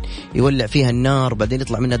وبعدين يولع فيها النار بعدين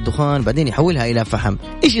يطلع منها الدخان بعدين يحولها إلى فحم.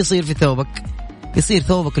 إيش يصير في ثوبك؟ يصير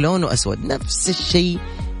ثوبك لونه أسود. نفس الشيء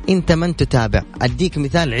أنت من تتابع. أديك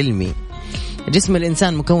مثال علمي. جسم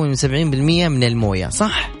الإنسان مكون من 70% من الموية،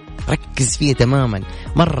 صح؟ ركز فيه تماما،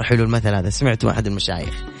 مرة حلو المثل هذا، سمعته أحد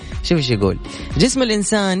المشايخ. شوف إيش يقول، جسم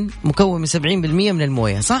الإنسان مكون من 70% من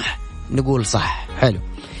الموية، صح؟ نقول صح، حلو.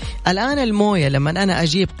 الآن الموية لما أنا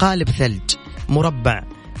أجيب قالب ثلج مربع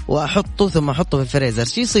وأحطه ثم أحطه في الفريزر،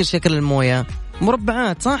 شو يصير شكل الموية؟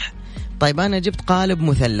 مربعات، صح؟ طيب أنا جبت قالب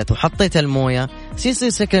مثلث وحطيت الموية، شو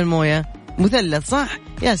يصير شكل الموية؟ مثلث، صح؟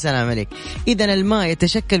 يا سلام عليك. إذن الماء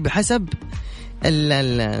يتشكل بحسب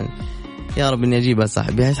يا رب إني أجيبها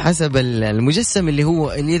صح، بحسب المجسم اللي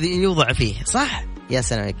يوضع فيه، صح؟ يا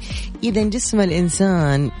سلام عليك. إذن جسم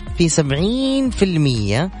الإنسان في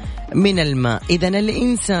 70% من الماء، إذن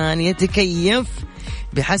الإنسان يتكيف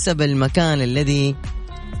بحسب المكان الذي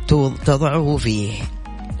تضعه فيه.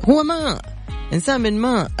 هو ماء، إنسان من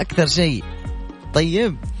ماء أكثر شيء.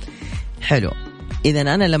 طيب حلو. إذن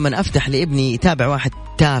أنا لما أفتح لابني يتابع واحد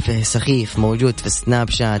تافه سخيف موجود في سناب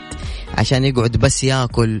شات عشان يقعد بس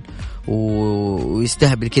يأكل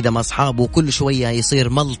ويستهبل كده مع أصحابه وكل شوية يصير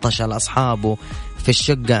ملطش على أصحابه في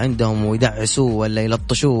الشقة عندهم ويدعسوه ولا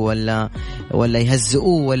يلطشوه ولا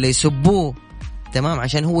يهزئوه ولا يسبوه، تمام،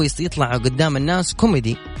 عشان هو يطلع قدام الناس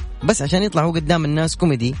كوميدي، بس عشان يطلع هو قدام الناس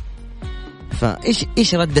كوميدي.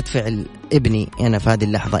 فإيش ردة فعل ابني أنا في هذه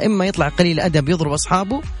اللحظة؟ إما يطلع قليل أدب يضرب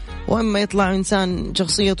أصحابه، وإما يطلع إنسان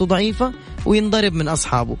شخصيته ضعيفة وينضرب من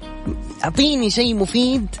أصحابه. أعطيني شيء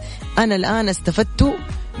مفيد أنا الآن استفدته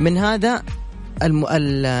من هذا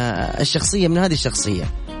الشخصية، من هذه الشخصية.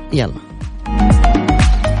 يلا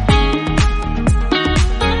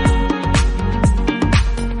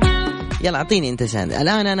أعطيني أنت سند.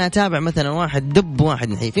 الآن أنا أتابع مثلا واحد دب واحد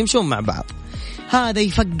نحيف يمشون مع بعض، هذا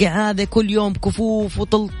يفقع هذا كل يوم كفوف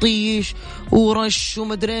وتلطيش ورش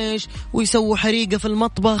ومدريش ويسووا حريقة في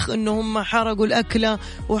المطبخ إنه هم حرقوا الأكلة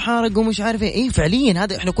وحرقوا مش عارف إيه. فعليا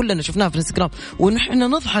هذا إحنا كلنا شفناه في الانستغرام ونحن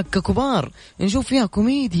نضحك ككبار نشوف فيها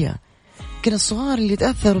كوميديا. لكن الصغار اللي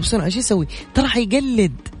يتأثروا بسرعة شو يسوي؟ ترى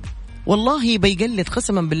حيقلد، والله بيقلد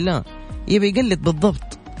قسما بالله، يبي يقلد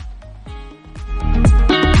بالضبط،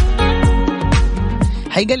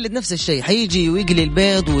 حيقلد نفس الشيء. حيجي ويقلي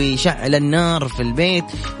البيض ويشعل النار في البيت،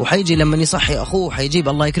 وحيجي لما يصحي أخوه حيجيب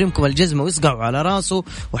الله يكرمكم الجزمة ويسقعوا على راسه،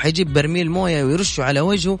 وحيجيب برميل موية ويرشه على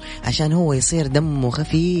وجهه عشان هو يصير دمه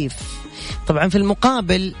خفيف. طبعا في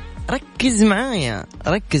المقابل ركز معايا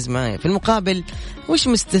في المقابل وش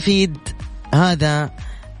مستفيد هذا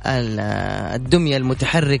الدمية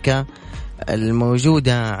المتحركة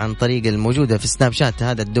الموجودة عن طريق الموجودة في سناب شات،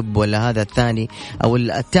 هذا الدب ولا هذا الثاني أو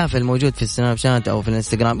التافه الموجود في السناب شات أو في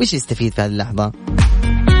الانستغرام؟ إيش يستفيد في هذه اللحظة؟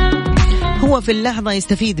 هو في اللحظة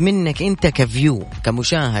يستفيد منك أنت كفيو،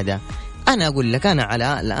 كمشاهدة. أنا أقول لك، أنا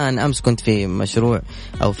على الآن أمس كنت في مشروع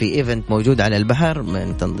أو في إيفنت موجود على البحر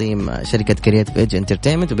من تنظيم شركة كرياتيف إيدج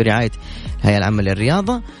انترتينمنت وبرعاية الهيئة العامة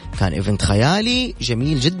للرياضة. كان إيفنت خيالي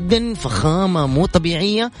جميل جدا، فخامة مو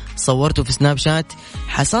طبيعية. صورته في سناب شات،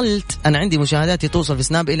 حصلت أنا عندي مشاهداتي توصل في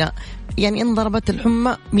سناب إلى يعني إن ضربت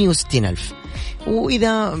الحمى 160,000،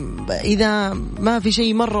 وإذا ما في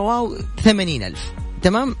شيء مرة واو 80,000.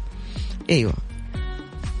 تمام؟ أيوة.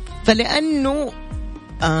 فلأنه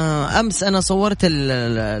أمس أنا صورت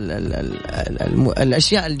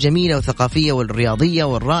الأشياء الجميلة والثقافية والرياضية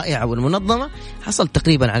والرائعة والمنظمة، حصلت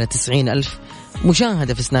تقريبا على 90,000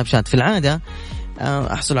 مشاهدة في سناب شات. في العادة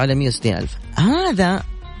أحصل على 160,000. هذا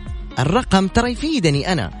الرقم ترى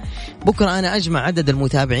يفيدني أنا. بكرة أنا أجمع عدد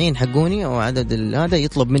المتابعين حقوني أو عدد هذا،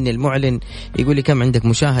 يطلب مني المعلن يقول لي كم عندك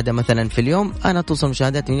مشاهدة مثلا في اليوم. أنا توصل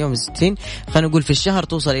مشاهدات من يوم 60، خلينا نقول في الشهر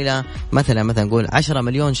توصل إلى مثلا نقول 10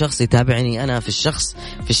 مليون شخص يتابعني أنا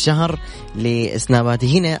في الشهر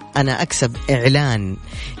لسناباتي. هنا أنا أكسب إعلان.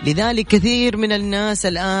 لذلك كثير من الناس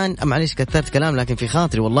الآن، معلش كثرت كلام لكن في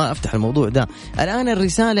خاطري والله أفتح الموضوع ده الآن،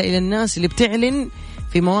 الرسالة إلى الناس اللي بتعلن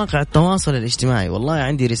في مواقع التواصل الاجتماعي. والله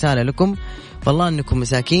عندي رسالة لكم، والله أنكم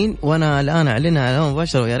مساكين، وأنا الآن أعلنها على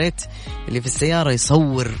مباشرة، ويا ريت اللي في السيارة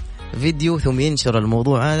يصور فيديو ثم ينشر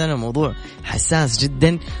الموضوع هذا. الموضوع حساس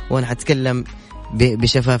جدا وأنا حتكلم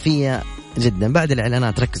بشفافية جدا بعد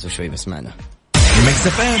الإعلانات. ركزوا شوي بس معنا.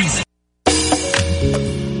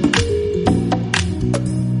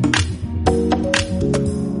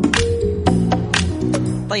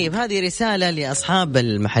 طيب هذه رسالة لأصحاب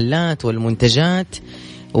المحلات والمنتجات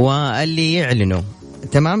واللي يعلنوا،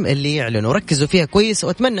 تمام، اللي يعلنوا ركزوا فيها كويس،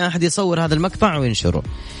 وأتمنى أحد يصور هذا المقطع وينشره.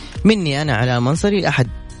 مني أنا على منصري أحد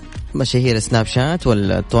مشاهير سناب شات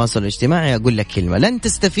والتواصل الاجتماعي، أقول لك كلمة: لن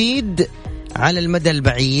تستفيد على المدى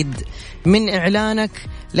البعيد من إعلانك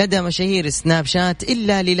لدى مشاهير سناب شات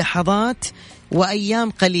إلا للحظات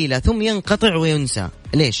وأيام قليلة ثم ينقطع وينسى.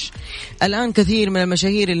 ليش؟ الآن كثير من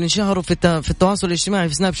المشاهير اللي انشهروا في التواصل الاجتماعي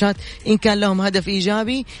في سناب شات، إن كان لهم هدف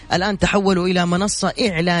إيجابي، الآن تحولوا إلى منصة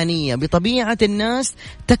إعلانية. بطبيعة الناس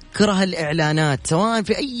تكره الإعلانات سواء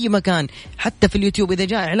في أي مكان، حتى في اليوتيوب إذا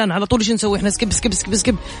جاء إعلان على طول إيش نسوي؟ إحنا سكيب سكيب سكيب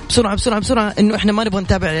سكيب بسرعة بسرعة بسرعة، إنه إحنا ما نبغى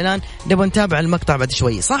نتابع الإعلان، نبغى نتابع المقطع بعد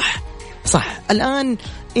شوي. صح. الآن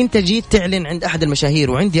أنت جيت تعلن عند أحد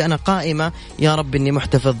المشاهير، وعندي أنا قائمة يا رب إني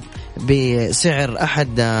محتفظ بسعر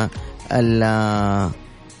أحد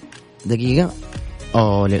دقيقة،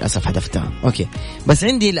 للأسف حذفتها. أوكي، بس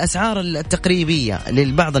عندي الأسعار التقريبية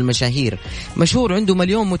لبعض المشاهير. مشهور عنده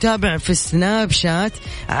 1,000,000 متابع في سناب شات،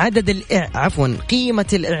 قيمة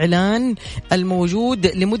الإعلان الموجود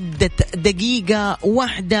لمدة دقيقة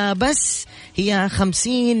واحدة بس هي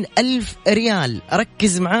 50,000 ريال.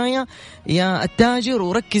 ركز معايا يا التاجر،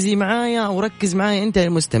 وركزي معايا وركز معايا أنت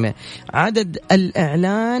المستمع. مدة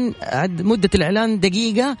الإعلان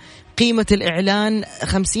دقيقة، قيمة الإعلان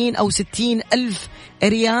 50 أو 60 ألف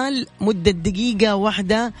ريال، مدة دقيقة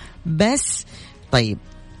واحدة بس. طيب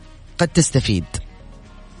قد تستفيد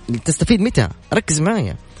متى؟ ركز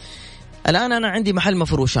معايا. الآن أنا عندي محل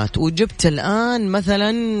مفروشات، وجبت الآن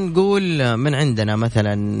مثلا قول من عندنا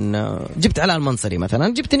مثلا جبت على المنصري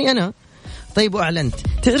مثلا، جبتني أنا. طيب وأعلنت،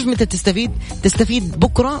 تعرف متى تستفيد؟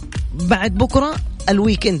 بكرة، بعد بكرة،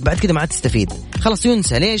 الويكند، بعد كده ما عاد تستفيد، خلاص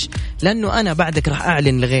ينسى. ليش؟ لأنه أنا بعدك راح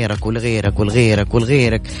أعلن لغيرك ولغيرك ولغيرك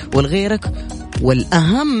ولغيرك ولغيرك.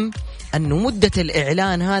 والأهم أنه مدة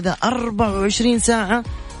الإعلان هذا 24 ساعة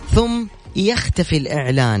ثم يختفي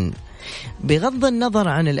الإعلان. بغض النظر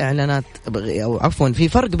عن الإعلانات، أو عفوا في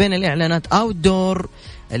فرق بين الإعلانات أوتدور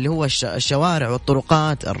اللي هو الشوارع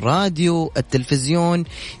والطرقات، الراديو، التلفزيون.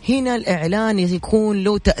 هنا الإعلان يكون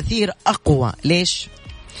له تأثير أقوى. ليش؟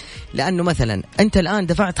 لأنه مثلا أنت الآن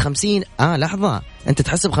دفعت 50 لحظة، أنت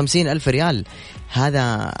تحسب 50,000 ريال،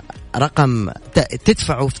 هذا رقم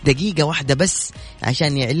تدفعه في دقيقة واحدة بس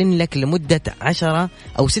عشان يعلن لك لمدة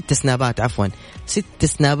 6 سنابات، 6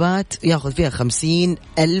 سنابات يأخذ فيها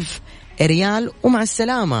 50,000 ريال ومع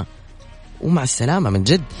السلامة. ومع السلامة من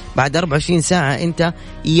جد. بعد 24 ساعة أنت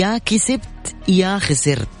يا كسبت يا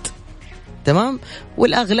خسرت. تمام.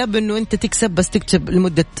 والأغلب أنه أنت تكسب، بس تكسب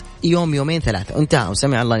لمدة يوم يومين ثلاثة وانتهى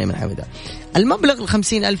وسمع الله لمن حمده. المبلغ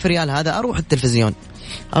 50,000 ريال هذا أروح التلفزيون،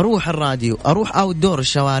 أروح الراديو، أروح أوت دور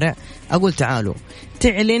الشوارع، أقول تعالوا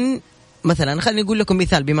تعلن مثلا. خليني أقول لكم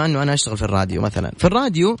مثال، بما أنه أنا أشتغل في الراديو. مثلا في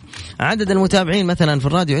الراديو عدد المتابعين مثلا في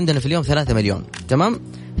الراديو عندنا في اليوم 3 مليون. تمام.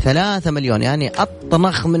 3 مليون يعني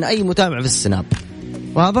أطنخ من أي متابع في السناب.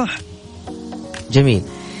 واضح؟ جميل.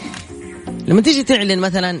 لما تيجي تعلن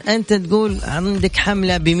مثلا أنت تقول عندك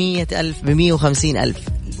حملة ب100,000 ب150,000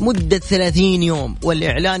 مدة 30 يوم،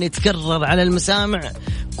 والإعلان يتكرر على المسامع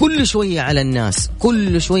كل شوية على الناس،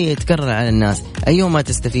 كل شوية يتكرر على الناس، أيهما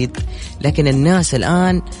تستفيد؟ لكن الناس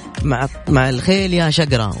الآن مع الخيل يا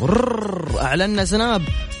شقرة.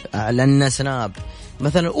 أعلنا سناب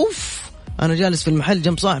مثلا. أوف أنا جالس في المحل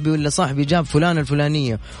جنب صاحبي ولا صاحبي جاب فلان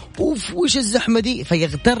الفلانية، أوف وش الزحمة دي،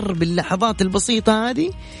 فيغتر باللحظات البسيطة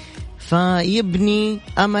هذه، فيبني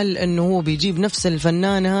أمل أنه هو بيجيب نفس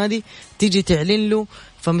الفنان هذه، تيجي تعلن له،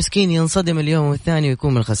 فمسكين ينصدم اليوم والثاني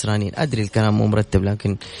ويكون من الخسرانين. أدري الكلام مو مرتب،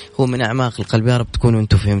 لكن هو من أعماق القلب. يا رب تكونوا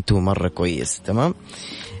أنتوا فهمتوه مرة كويس. تمام.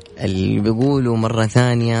 اللي بيقولوا مرة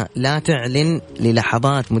ثانية لا تعلن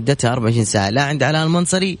للحظات مدتها 24 ساعة، لا عند علاء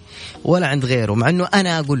المنصري ولا عند غيره، مع أنه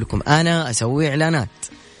أنا أقول لكم أنا أسوي إعلانات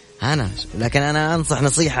لكن أنا أنصح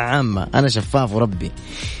نصيحة عامة، أنا شفاف وربي.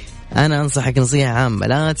 أنا أنصحك نصيحة عامة،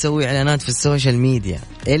 لا تسوي إعلانات في السوشيال ميديا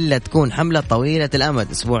إلا تكون حملة طويلة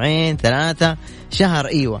الأمد، أسبوعين 3 شهر،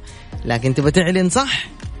 أيوة. لكن تبى تعلن صح،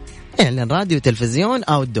 اعلن راديو تلفزيون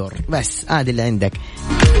أو الدور، بس هذه اللي عندك.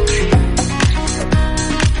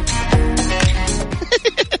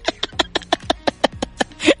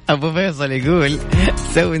 أبو فيصل يقول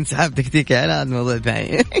سوي انسحاب تكتيكي على هذا الموضوع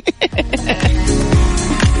ثاني.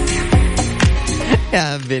 يا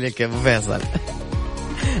عبي لك يا أبو فيصل،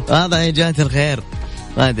 واضح يا جماعة الخير.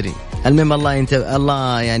 ما أدري، المهم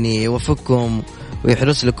الله يعني يوفقكم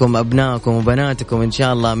ويحرس لكم أبنائكم وبناتكم إن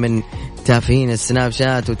شاء الله من تافهين السناب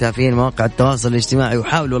شات وتافهين مواقع التواصل الاجتماعي.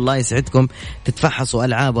 وحاولوا الله يسعدكم تتفحصوا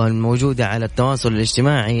ألعابهم الموجودة على التواصل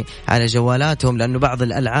الاجتماعي على جوالاتهم، لأنه بعض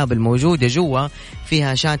الألعاب الموجودة جوا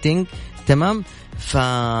فيها شاتنج. تمام.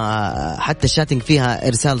 فحتى الشاتنج فيها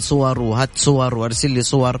إرسال صور وهات صور وارسل لي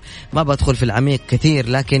صور. ما بدخل في العميق كثير،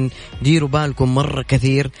 لكن ديروا بالكم مرة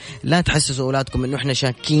كثير. لا تحسسوا أولادكم إنه إحنا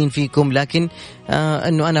شاكين فيكم، لكن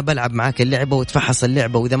إنه أنا بلعب معاك اللعبة وتفحص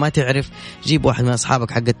اللعبة. وإذا ما تعرف جيب واحد من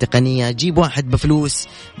أصحابك حق التقنية، جيب واحد بفلوس،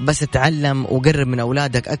 بس تعلم وقرب من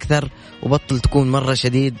أولادك أكثر، وبطل تكون مرة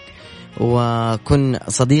شديد، وكن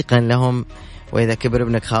صديقا لهم. وإذا كبر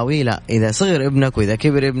ابنك خاوي، لا، إذا صغر ابنك وإذا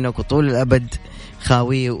كبر ابنك وطول الأبد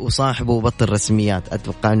خاويه وصاحبه وبطل رسميات.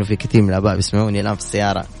 أتوقع أنه في كثير من الآباء بيسمعوني الآن في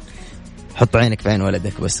السيارة. حط عينك في عين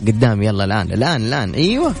ولدك بس قدام، يلا الآن.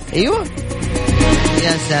 أيوة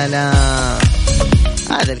يا سلام،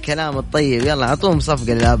 هذا الكلام الطيب. يلا عطوهم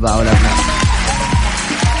صفقة للآباء والأبناء.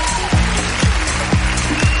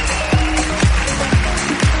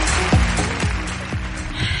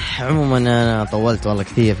 عموما أنا طولت والله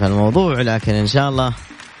كثير في الموضوع، لكن إن شاء الله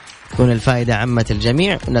تكون الفائدة عامة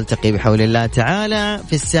الجميع. نلتقي بحول الله تعالى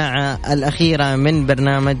في الساعة الأخيرة من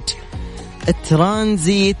برنامج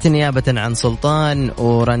ترانزيت نيابة عن سلطان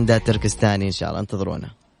ورندا تركستاني. إن شاء الله انتظرونا.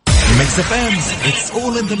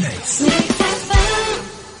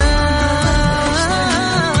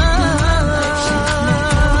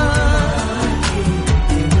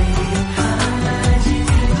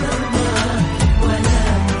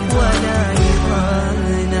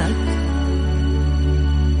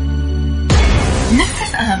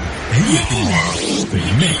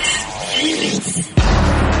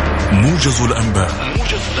 موجز الأنباء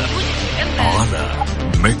على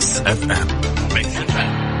ميكس اف ام.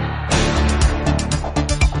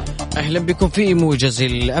 أهلا بكم في موجز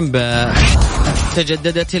الأنباء.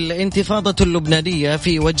 تجددت الانتفاضة اللبنانية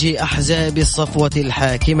في وجه أحزاب الصفوة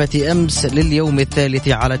الحاكمة أمس لليوم الثالث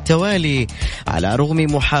على التوالي، على رغم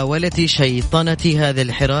محاولة شيطنة هذا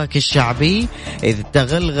الحراك الشعبي، إذ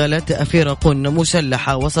تغلغلت فرق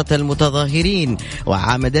مسلحة وسط المتظاهرين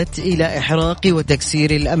وعمدت إلى إحراق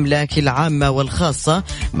وتكسير الأملاك العامة والخاصة،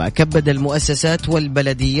 ما كبد المؤسسات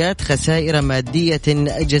والبلديات خسائر مادية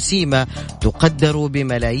جسيمة تقدر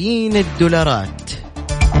بملايين الدولارات.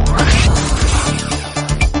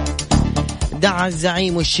 دعا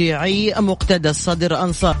الزعيم الشيعي مقتدى الصدر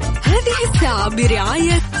أنصار. هذه الساعة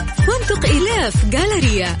برعاية فندق إلاف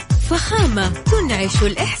جالريا. وفخامة تنعش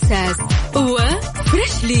الإحساس.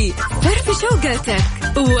 وفريشلي فرفش اوقاتك.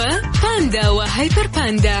 وباندا وهايبر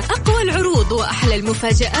باندا أقوى العروض وأحلى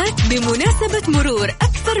المفاجآت بمناسبة مرور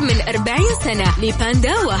أكثر من 40 سنة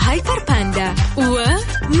لباندا وهايبر باندا.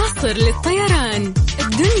 ومصر للطيران،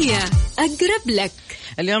 الدنيا أقرب لك.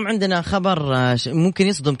 اليوم عندنا خبر ممكن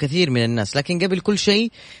يصدم كثير من الناس، لكن قبل كل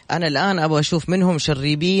شيء أنا الآن أبغى أشوف منهم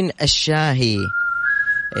شريبين الشاهي،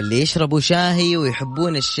 اللي يشربوا شاهي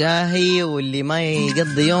ويحبون الشاهي واللي ما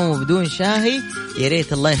يقضي يوم بدون شاهي. يا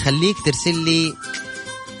ريت الله يخليك ترسل لي،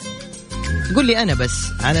 قول لي أنا بس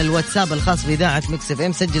على الواتساب الخاص بإذاعة ميكس اف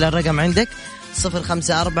ام. سجل الرقم عندك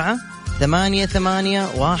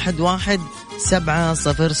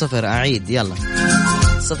 0548811700. أعيد يلا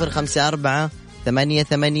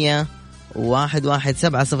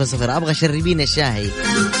 0548811700. أبغى شربين الشاهي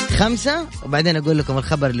 5 وبعدين أقول لكم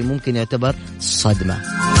الخبر اللي ممكن يعتبر صدمة.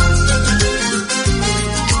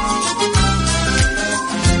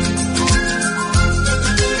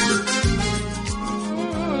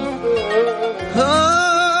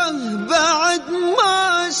 بعد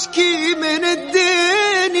ما أشكي من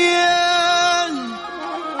الدنيا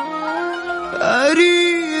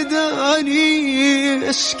أريد أني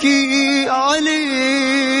أشكي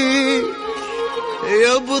عليك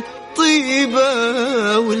يا أبو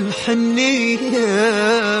الطيبة والحنية،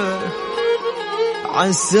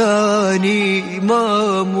 عساني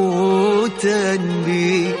ما موتا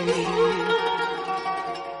بيك.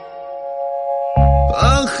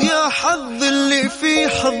 أخ يا حظ اللي في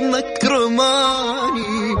حضنك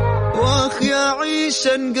رماني، وأخ يا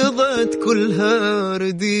عيشة انقضت كلها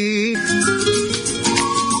رديك.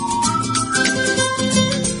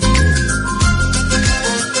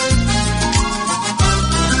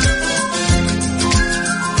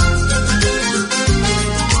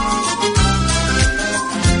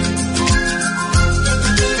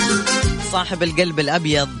 صاحب القلب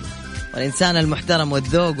الأبيض والإنسان المحترم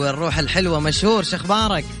والذوق والروح الحلوة مشهور،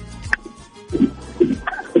 شخبارك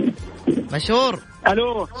مشهور؟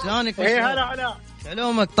 الو شلونك مشهور؟ ايه هلا هلا،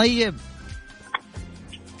 علومك طيب؟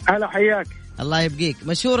 هلا حياك الله يبقيك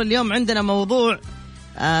مشهور. اليوم عندنا موضوع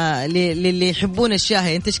للي يحبون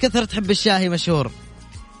الشاهي. انت ايش كثر تحب الشاهي مشهور؟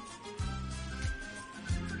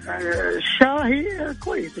 الشاهي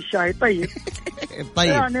كويس، الشاهي طيب. طيب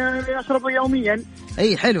يعني أشربه يوميا.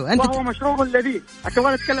 اي حلو. انت وهو مشروب لذيذ.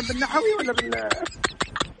 تبغى نتكلم بالنحوي ولا بال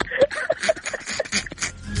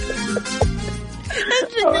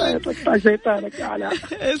شيطانك على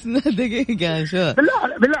اسمع دقيقة شو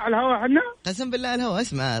بالله على الهواء عنا. قسم بالله على الهواء.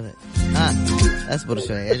 اسمع هذا اصبر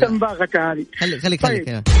شوي. كم باغك هذه؟ خليك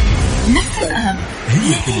طيب.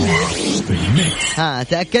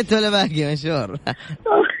 تأكدت ولا باقي مشهور؟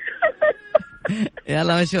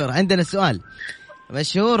 يلا مشهور، عندنا سؤال.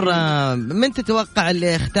 مشهور، من تتوقع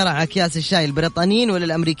اللي اخترع أكياس الشاي، البريطانيين ولا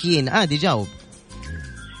الأمريكيين؟ عادي جاوب.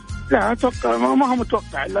 لا أتوقع، ما هو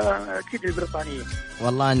متوقع، لا أكيد البريطانيين.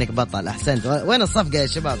 والله إنك بطل، أحسنت. وين الصفقة يا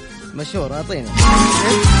شباب؟ مشهور أعطينا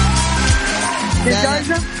في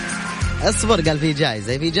جائزة. اصبر، قال في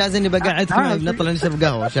جائزة. في جائزة إني بقعدكم بنطلع نشرب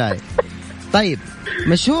قهوة شاي. طيب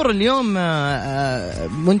مشهور اليوم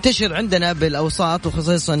منتشر عندنا بالأوساط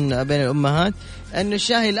وخصوصا بين الأمهات أن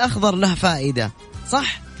الشاي الأخضر له فائدة،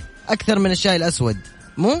 صح؟ أكثر من الشاي الأسود،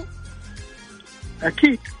 مو؟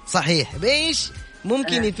 أكيد صحيح. بإيش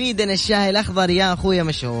ممكن يفيدنا الشاي الأخضر يا أخويا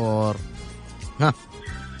مشهور؟ ها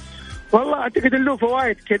والله أعتقد له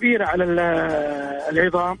فوائد كبيرة على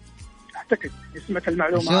العظام. أعتقد اسمك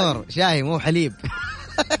المعلومة مشهور. شاي مو حليب.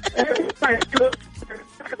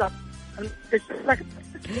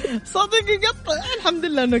 صدق يقطع. الحمد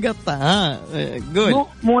لله انه قطع. قول.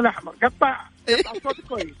 مو الاحمر قطع صوت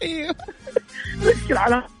كويس. ايوه مشكلة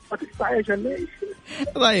على تقطع ايش ليش.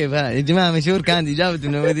 طيب يا جماعه مشهور كانت اجابته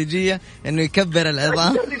النموذجيه انه يكبر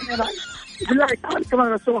العظام. بالله تعال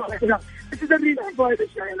كمان الصور تدري عن فوائد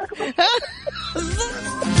الشاي الاخضر.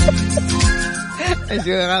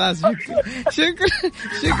 خلاص شكرا.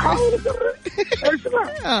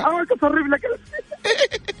 حاول تصرف لك.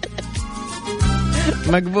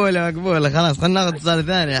 مقبولة خلاص. خلنا ناخذ اتصال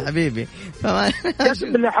ثاني يا حبيبي.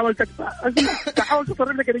 بالله حاولت تحاول تصرف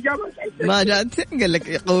لك الإجابة ما جات. قال لك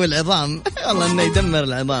يقوي العظام. والله انه يدمر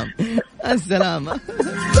العظام. السلامة.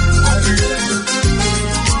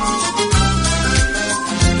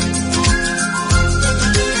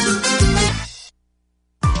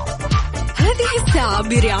 هذه الساعة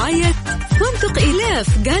برعاية فندق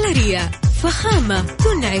إلاف جالريا. فخامة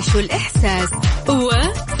تنعش الإحساس.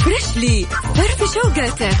 وفريشلي فرف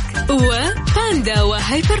شوقاتك. وباندا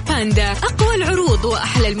وهايبر باندا أقوى العروض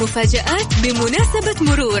وأحلى المفاجآت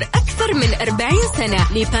بمناسبة مرور أكثر من 40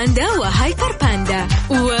 سنة لباندا وهايبر باندا.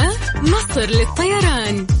 ومصر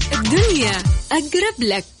للطيران، الدنيا أقرب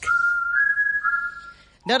لك.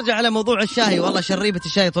 نرجع على موضوع الشاي. والله شريبة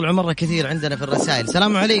الشاي طول عمرنا كثير عندنا في الرسائل.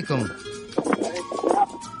 السلام عليكم.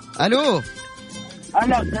 ألو.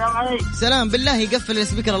 السلام عليكم. سلام. بالله يقفل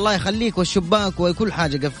السبيكر الله يخليك، والشباك وكل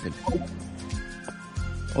حاجة قفل،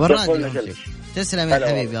 والراديو. تسلم يا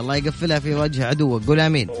حبيبي، الله يقفلها في وجه عدوك. قول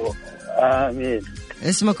آمين. آمين.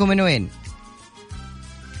 اسمكم من وين؟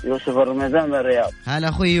 يوسف الرمضان من الرياض. هلا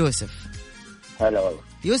أخوي يوسف. هلا والله.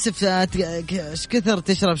 يوسف، ايش كثر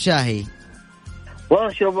تشرب شاي؟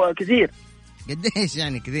 والله شرب كثير. قديش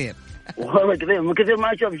يعني كثير؟ والله كثير، من كثير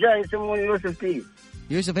ما أشرب شاي يسموني يوسف تي.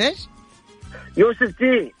 يوسف إيش؟ يوسف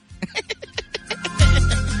تي.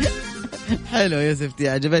 حلو يوسف تي،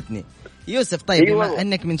 عجبتني. يوسف طيب، بما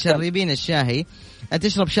أنك من شربين الشاي،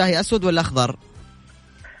 تشرب شاي أسود ولا أخضر؟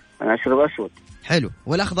 أنا أشرب أسود. حلو.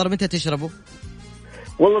 والأخضر متى تشربه؟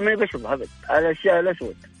 والله ما بشرب أبد على الشاي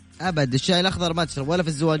الأسود. أبد الشاي الأخضر ما تشرب ولا في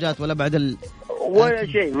الزواجات ولا بعد ولا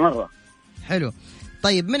شيء مرة. حلو.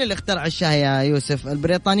 طيب من اللي اخترع الشاي يا يوسف،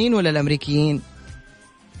 البريطانيين ولا الأمريكيين؟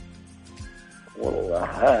 والله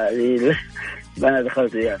هذه أنا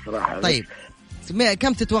دخلت إياها صراحة. طيب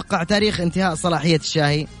كم تتوقع تاريخ انتهاء صلاحية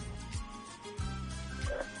الشاي؟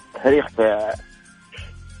 تاريخ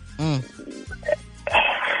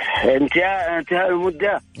انتهاء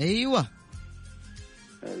المدة. أيوة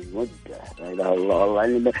المدة. لا إله إلا الله. والله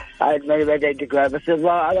إني عاد ما بدأتك، بس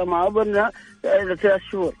الله على ما أظن 3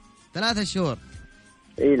 شهور. 3 شهور.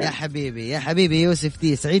 إيه يا حبيبي يا حبيبي يوسف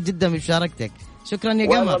تي، سعيد جدا بمشاركتك. شكرا يا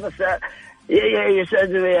قمر. بس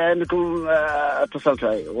يسعدني أنكم اتصلت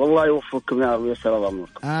علي. والله يوفقكم يا رب ويسر الله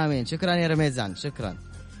أموركم. آمين. شكرا يا رميزان. شكرا.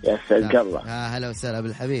 يا سعدك الله. هلا وسهلا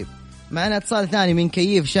بالحبيب. معنا اتصال ثاني من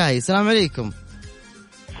كييف شاي. السلام عليكم.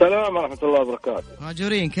 السلام ورحمة الله وبركاته.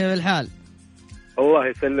 ماجورين، كيف الحال؟ الله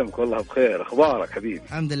يسلمك، والله بخير. أخبارك حبيبي؟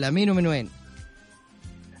 الحمد لله. مين ومن وين؟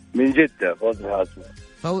 من جدة. فوزي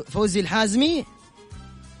الحازمي. فوزي الحازمي.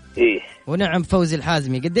 إيه ونعم فوزي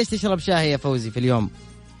الحازمي. قديش تشرب شاي يا فوزي في اليوم؟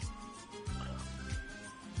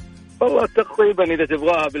 والله تقريبا إذا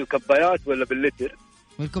تبغاها بالكبايات ولا باللتر.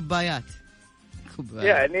 بالكبايات.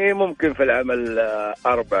 يعني ممكن في العمل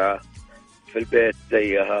 4، في البيت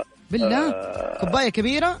زيها. بالله كباية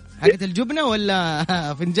كبيرة حقت الجبنة ولا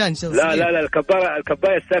فنجان شخصي؟ لا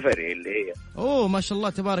الكباية السفري اللي هي. أوه ما شاء الله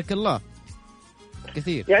تبارك الله،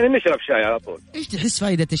 كثير. يعني نشرب شاي على طول. إيش تحس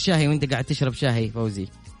فائدة الشاي وانت قاعد تشرب شاي فوزي؟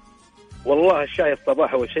 والله الشاي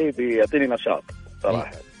الصباح أول شيء بيعطيني نشاط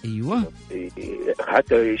صراحة. أيوة.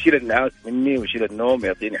 حتى يشيل النعاس مني ويشيل النوم،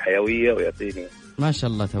 يعطيني حيوية ويعطيني ما شاء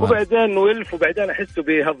الله تبارك. وبعدين ولف، وبعدين أحسه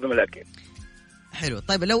بيهضم الأكل. حلو.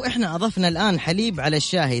 طيب لو احنا أضفنا الآن حليب على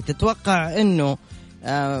الشاي، تتوقع إنه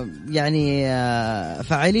يعني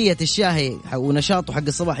فعالية الشاي ونشاطه حق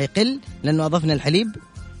الصباح يقل لأنه أضفنا الحليب؟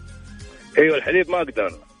 ايوه الحليب ما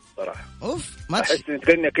اقدر صراحه. اوف ما احس ان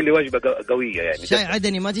كأني كل وجبه قويه يعني. شاي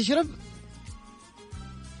عدني ما تشرب؟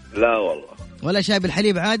 لا والله. ولا شاي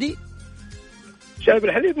بالحليب عادي؟ شاي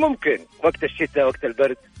بالحليب ممكن وقت الشتاء، وقت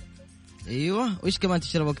البرد. ايوه. وإيش كمان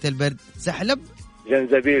تشرب وقت البرد؟ سحلب؟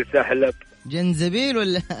 جنزبيل، سحلب. جنزبيل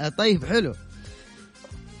ولا طيب حلو.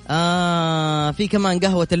 في كمان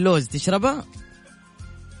قهوة اللوز تشربها؟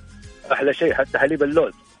 احلى شيء حتى حليب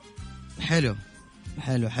اللوز. حلو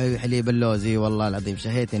حليب اللوز. اي والله العظيم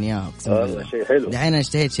شهيتني اياه اقسم بالله. والله شيء حلو. دحين انا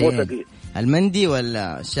اشتهيت شيئين، المندي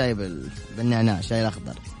ولا الشاي بالنعناع، الشاي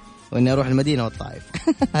الاخضر، واني اروح المدينة والطائف.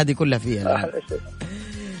 هذه كلها فيها. احلى شيء.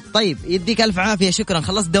 طيب يديك الف عافية. شكرا.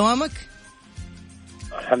 خلصت دوامك؟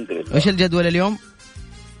 الحمد لله. وش الجدول اليوم؟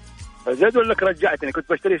 الجدول لك رجعتني، كنت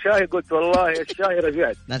بشتري شاي قلت والله الشاي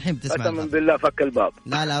رجعت. لا الحين بتسمع. قسما بالله فك الباب.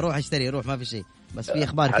 لا روح اشتري، روح ما في شيء، بس في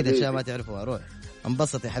اخبار كذا اشياء ما تعرفوها. روح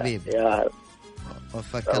انبسط يا حبيبي. يا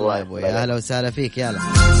وفك الله يا ابوي. اهلا وسهلا فيك. يلا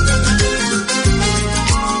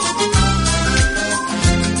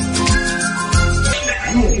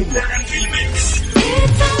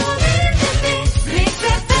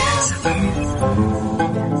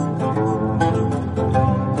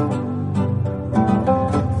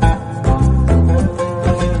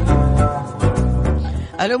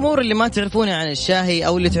الأمور اللي ما تعرفونها عن الشاهي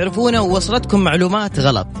أو اللي تعرفونه ووصلتكم معلومات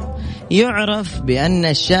غلط. يعرف بأن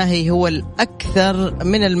الشاهي هو الأكثر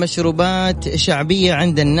من المشروبات شعبية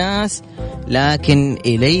عند الناس، لكن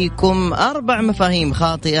إليكم 4 مفاهيم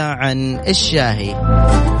خاطئة عن الشاهي.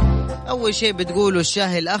 أول شيء بتقولوا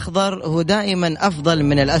الشاهي الأخضر هو دائما أفضل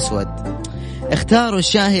من الأسود. اختاروا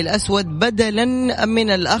الشاي الأسود بدلا من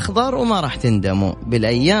الأخضر وما راح تندموا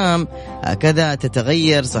بالأيام. هكذا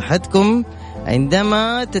تتغير صحتكم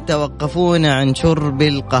عندما تتوقفون عن شرب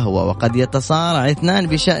القهوة، وقد يتصارع اثنان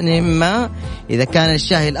بشأن ما. إذا كان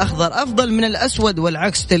الشاي الأخضر أفضل من الأسود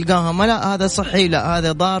والعكس، تلقاهم لا هذا صحي لا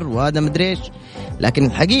هذا ضار وهذا مدريش. لكن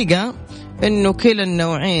الحقيقة أنه كلا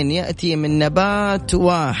النوعين يأتي من نبات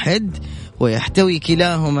واحد، ويحتوي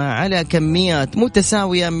كلاهما على كميات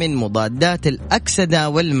متساوية من مضادات الأكسدة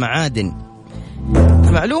والمعادن.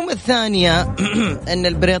 المعلومة الثانية أن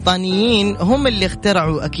البريطانيين هم اللي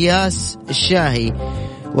اخترعوا أكياس الشاي،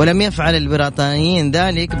 ولم يفعل البريطانيين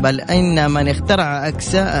ذلك، بل أن من اخترع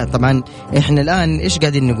طبعا إحنا الآن إيش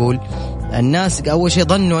قاعدين نقول؟ الناس أول شيء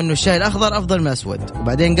ظنوا أنه الشاي الأخضر أفضل من الأسود،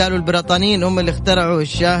 وبعدين قالوا البريطانيين هم اللي اخترعوا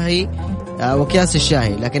الشاي وأكياس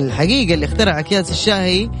الشاي. لكن الحقيقة اللي اخترع أكياس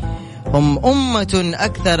الشاي هم أمة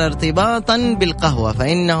أكثر ارتباطا بالقهوة،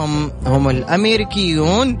 فإنهم هم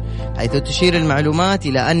الأمريكيون، حيث تشير المعلومات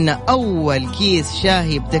إلى أن أول كيس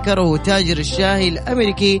شاي ابتكره تاجر الشاي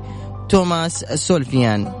الأمريكي توماس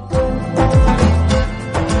سولفيان.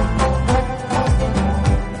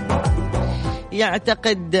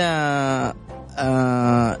 يعتقد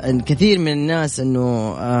الكثير من الناس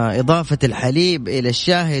أنه إضافة الحليب إلى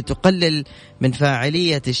الشاي تقلل من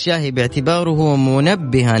فاعلية الشاي باعتباره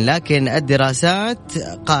منبها، لكن الدراسات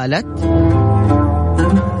قالت،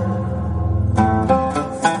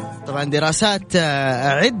 طبعا دراسات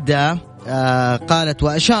عدة قالت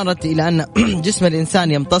وأشارت إلى أن جسم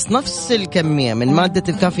الإنسان يمتص نفس الكمية من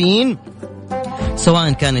مادة الكافيين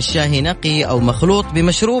سواء كان الشاي نقي أو مخلوط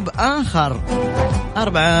بمشروب آخر.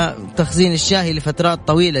 4 تخزين الشاي لفترات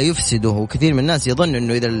طويلة يفسده، وكثير من الناس يظن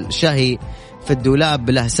أنه إذا الشاي في الدولاب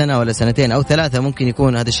له سنة ولا سنتين أو 3 ممكن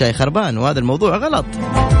يكون هذا الشاي خربان، وهذا الموضوع غلط،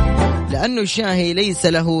 لأنه الشاي ليس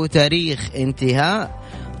له تاريخ انتهاء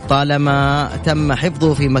طالما تم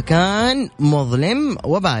حفظه في مكان مظلم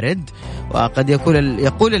وبارد. وقد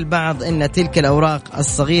يقول البعض أن تلك الأوراق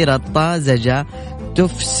الصغيرة الطازجة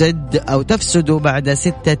تفسد بعد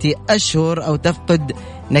 6 أشهر أو تفقد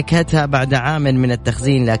نكهتها بعد عام من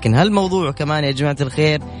التخزين. لكن هالموضوع كمان يا جماعة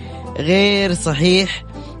الخير غير صحيح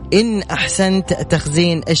إن أحسنت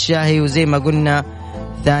تخزين الشاي، وزي ما قلنا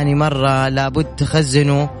ثاني مرة لابد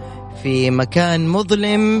تخزنه في مكان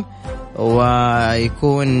مظلم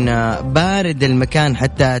ويكون بارد المكان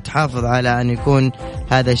حتى تحافظ على أن يكون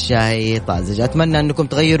هذا الشاي طازج. أتمنى أنكم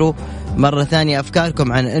تغيروا مرة ثانية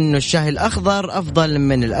أفكاركم عن أنه الشاي الأخضر أفضل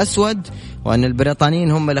من الأسود، وأن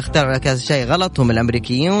البريطانيين هم اللي اخترعوا أكياس الشاي غلط، هم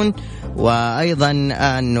الأمريكيون. وأيضا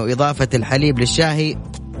أنه إضافة الحليب للشاي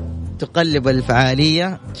تقلب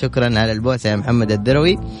الفعالية. شكرا على البوسة يا محمد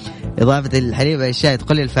الدروي. إضافة الحليب للشاي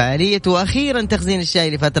تقلل الفعالية. وأخيرا تخزين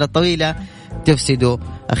الشاي لفترة طويلة تفسده.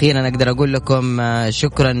 أخيرا أقدر أقول لكم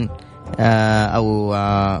شكرا أو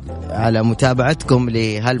على متابعتكم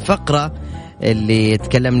لهالفقرة اللي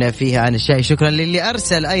تكلمنا فيها عن الشاي. شكرا للي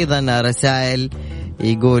أرسل أيضا رسائل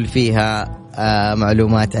يقول فيها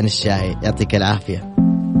معلومات عن الشاي. يعطيك العافية.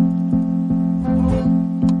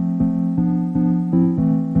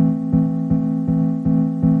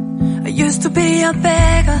 I used to be a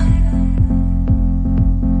beggar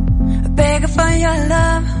for your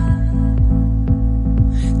love,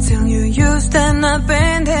 till you used and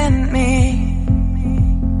abandoned me.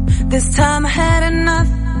 This time I had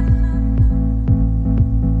enough.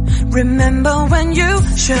 Remember when you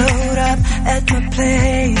showed up at my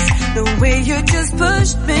place, the way you just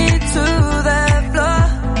pushed me to the floor.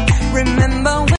 Remember when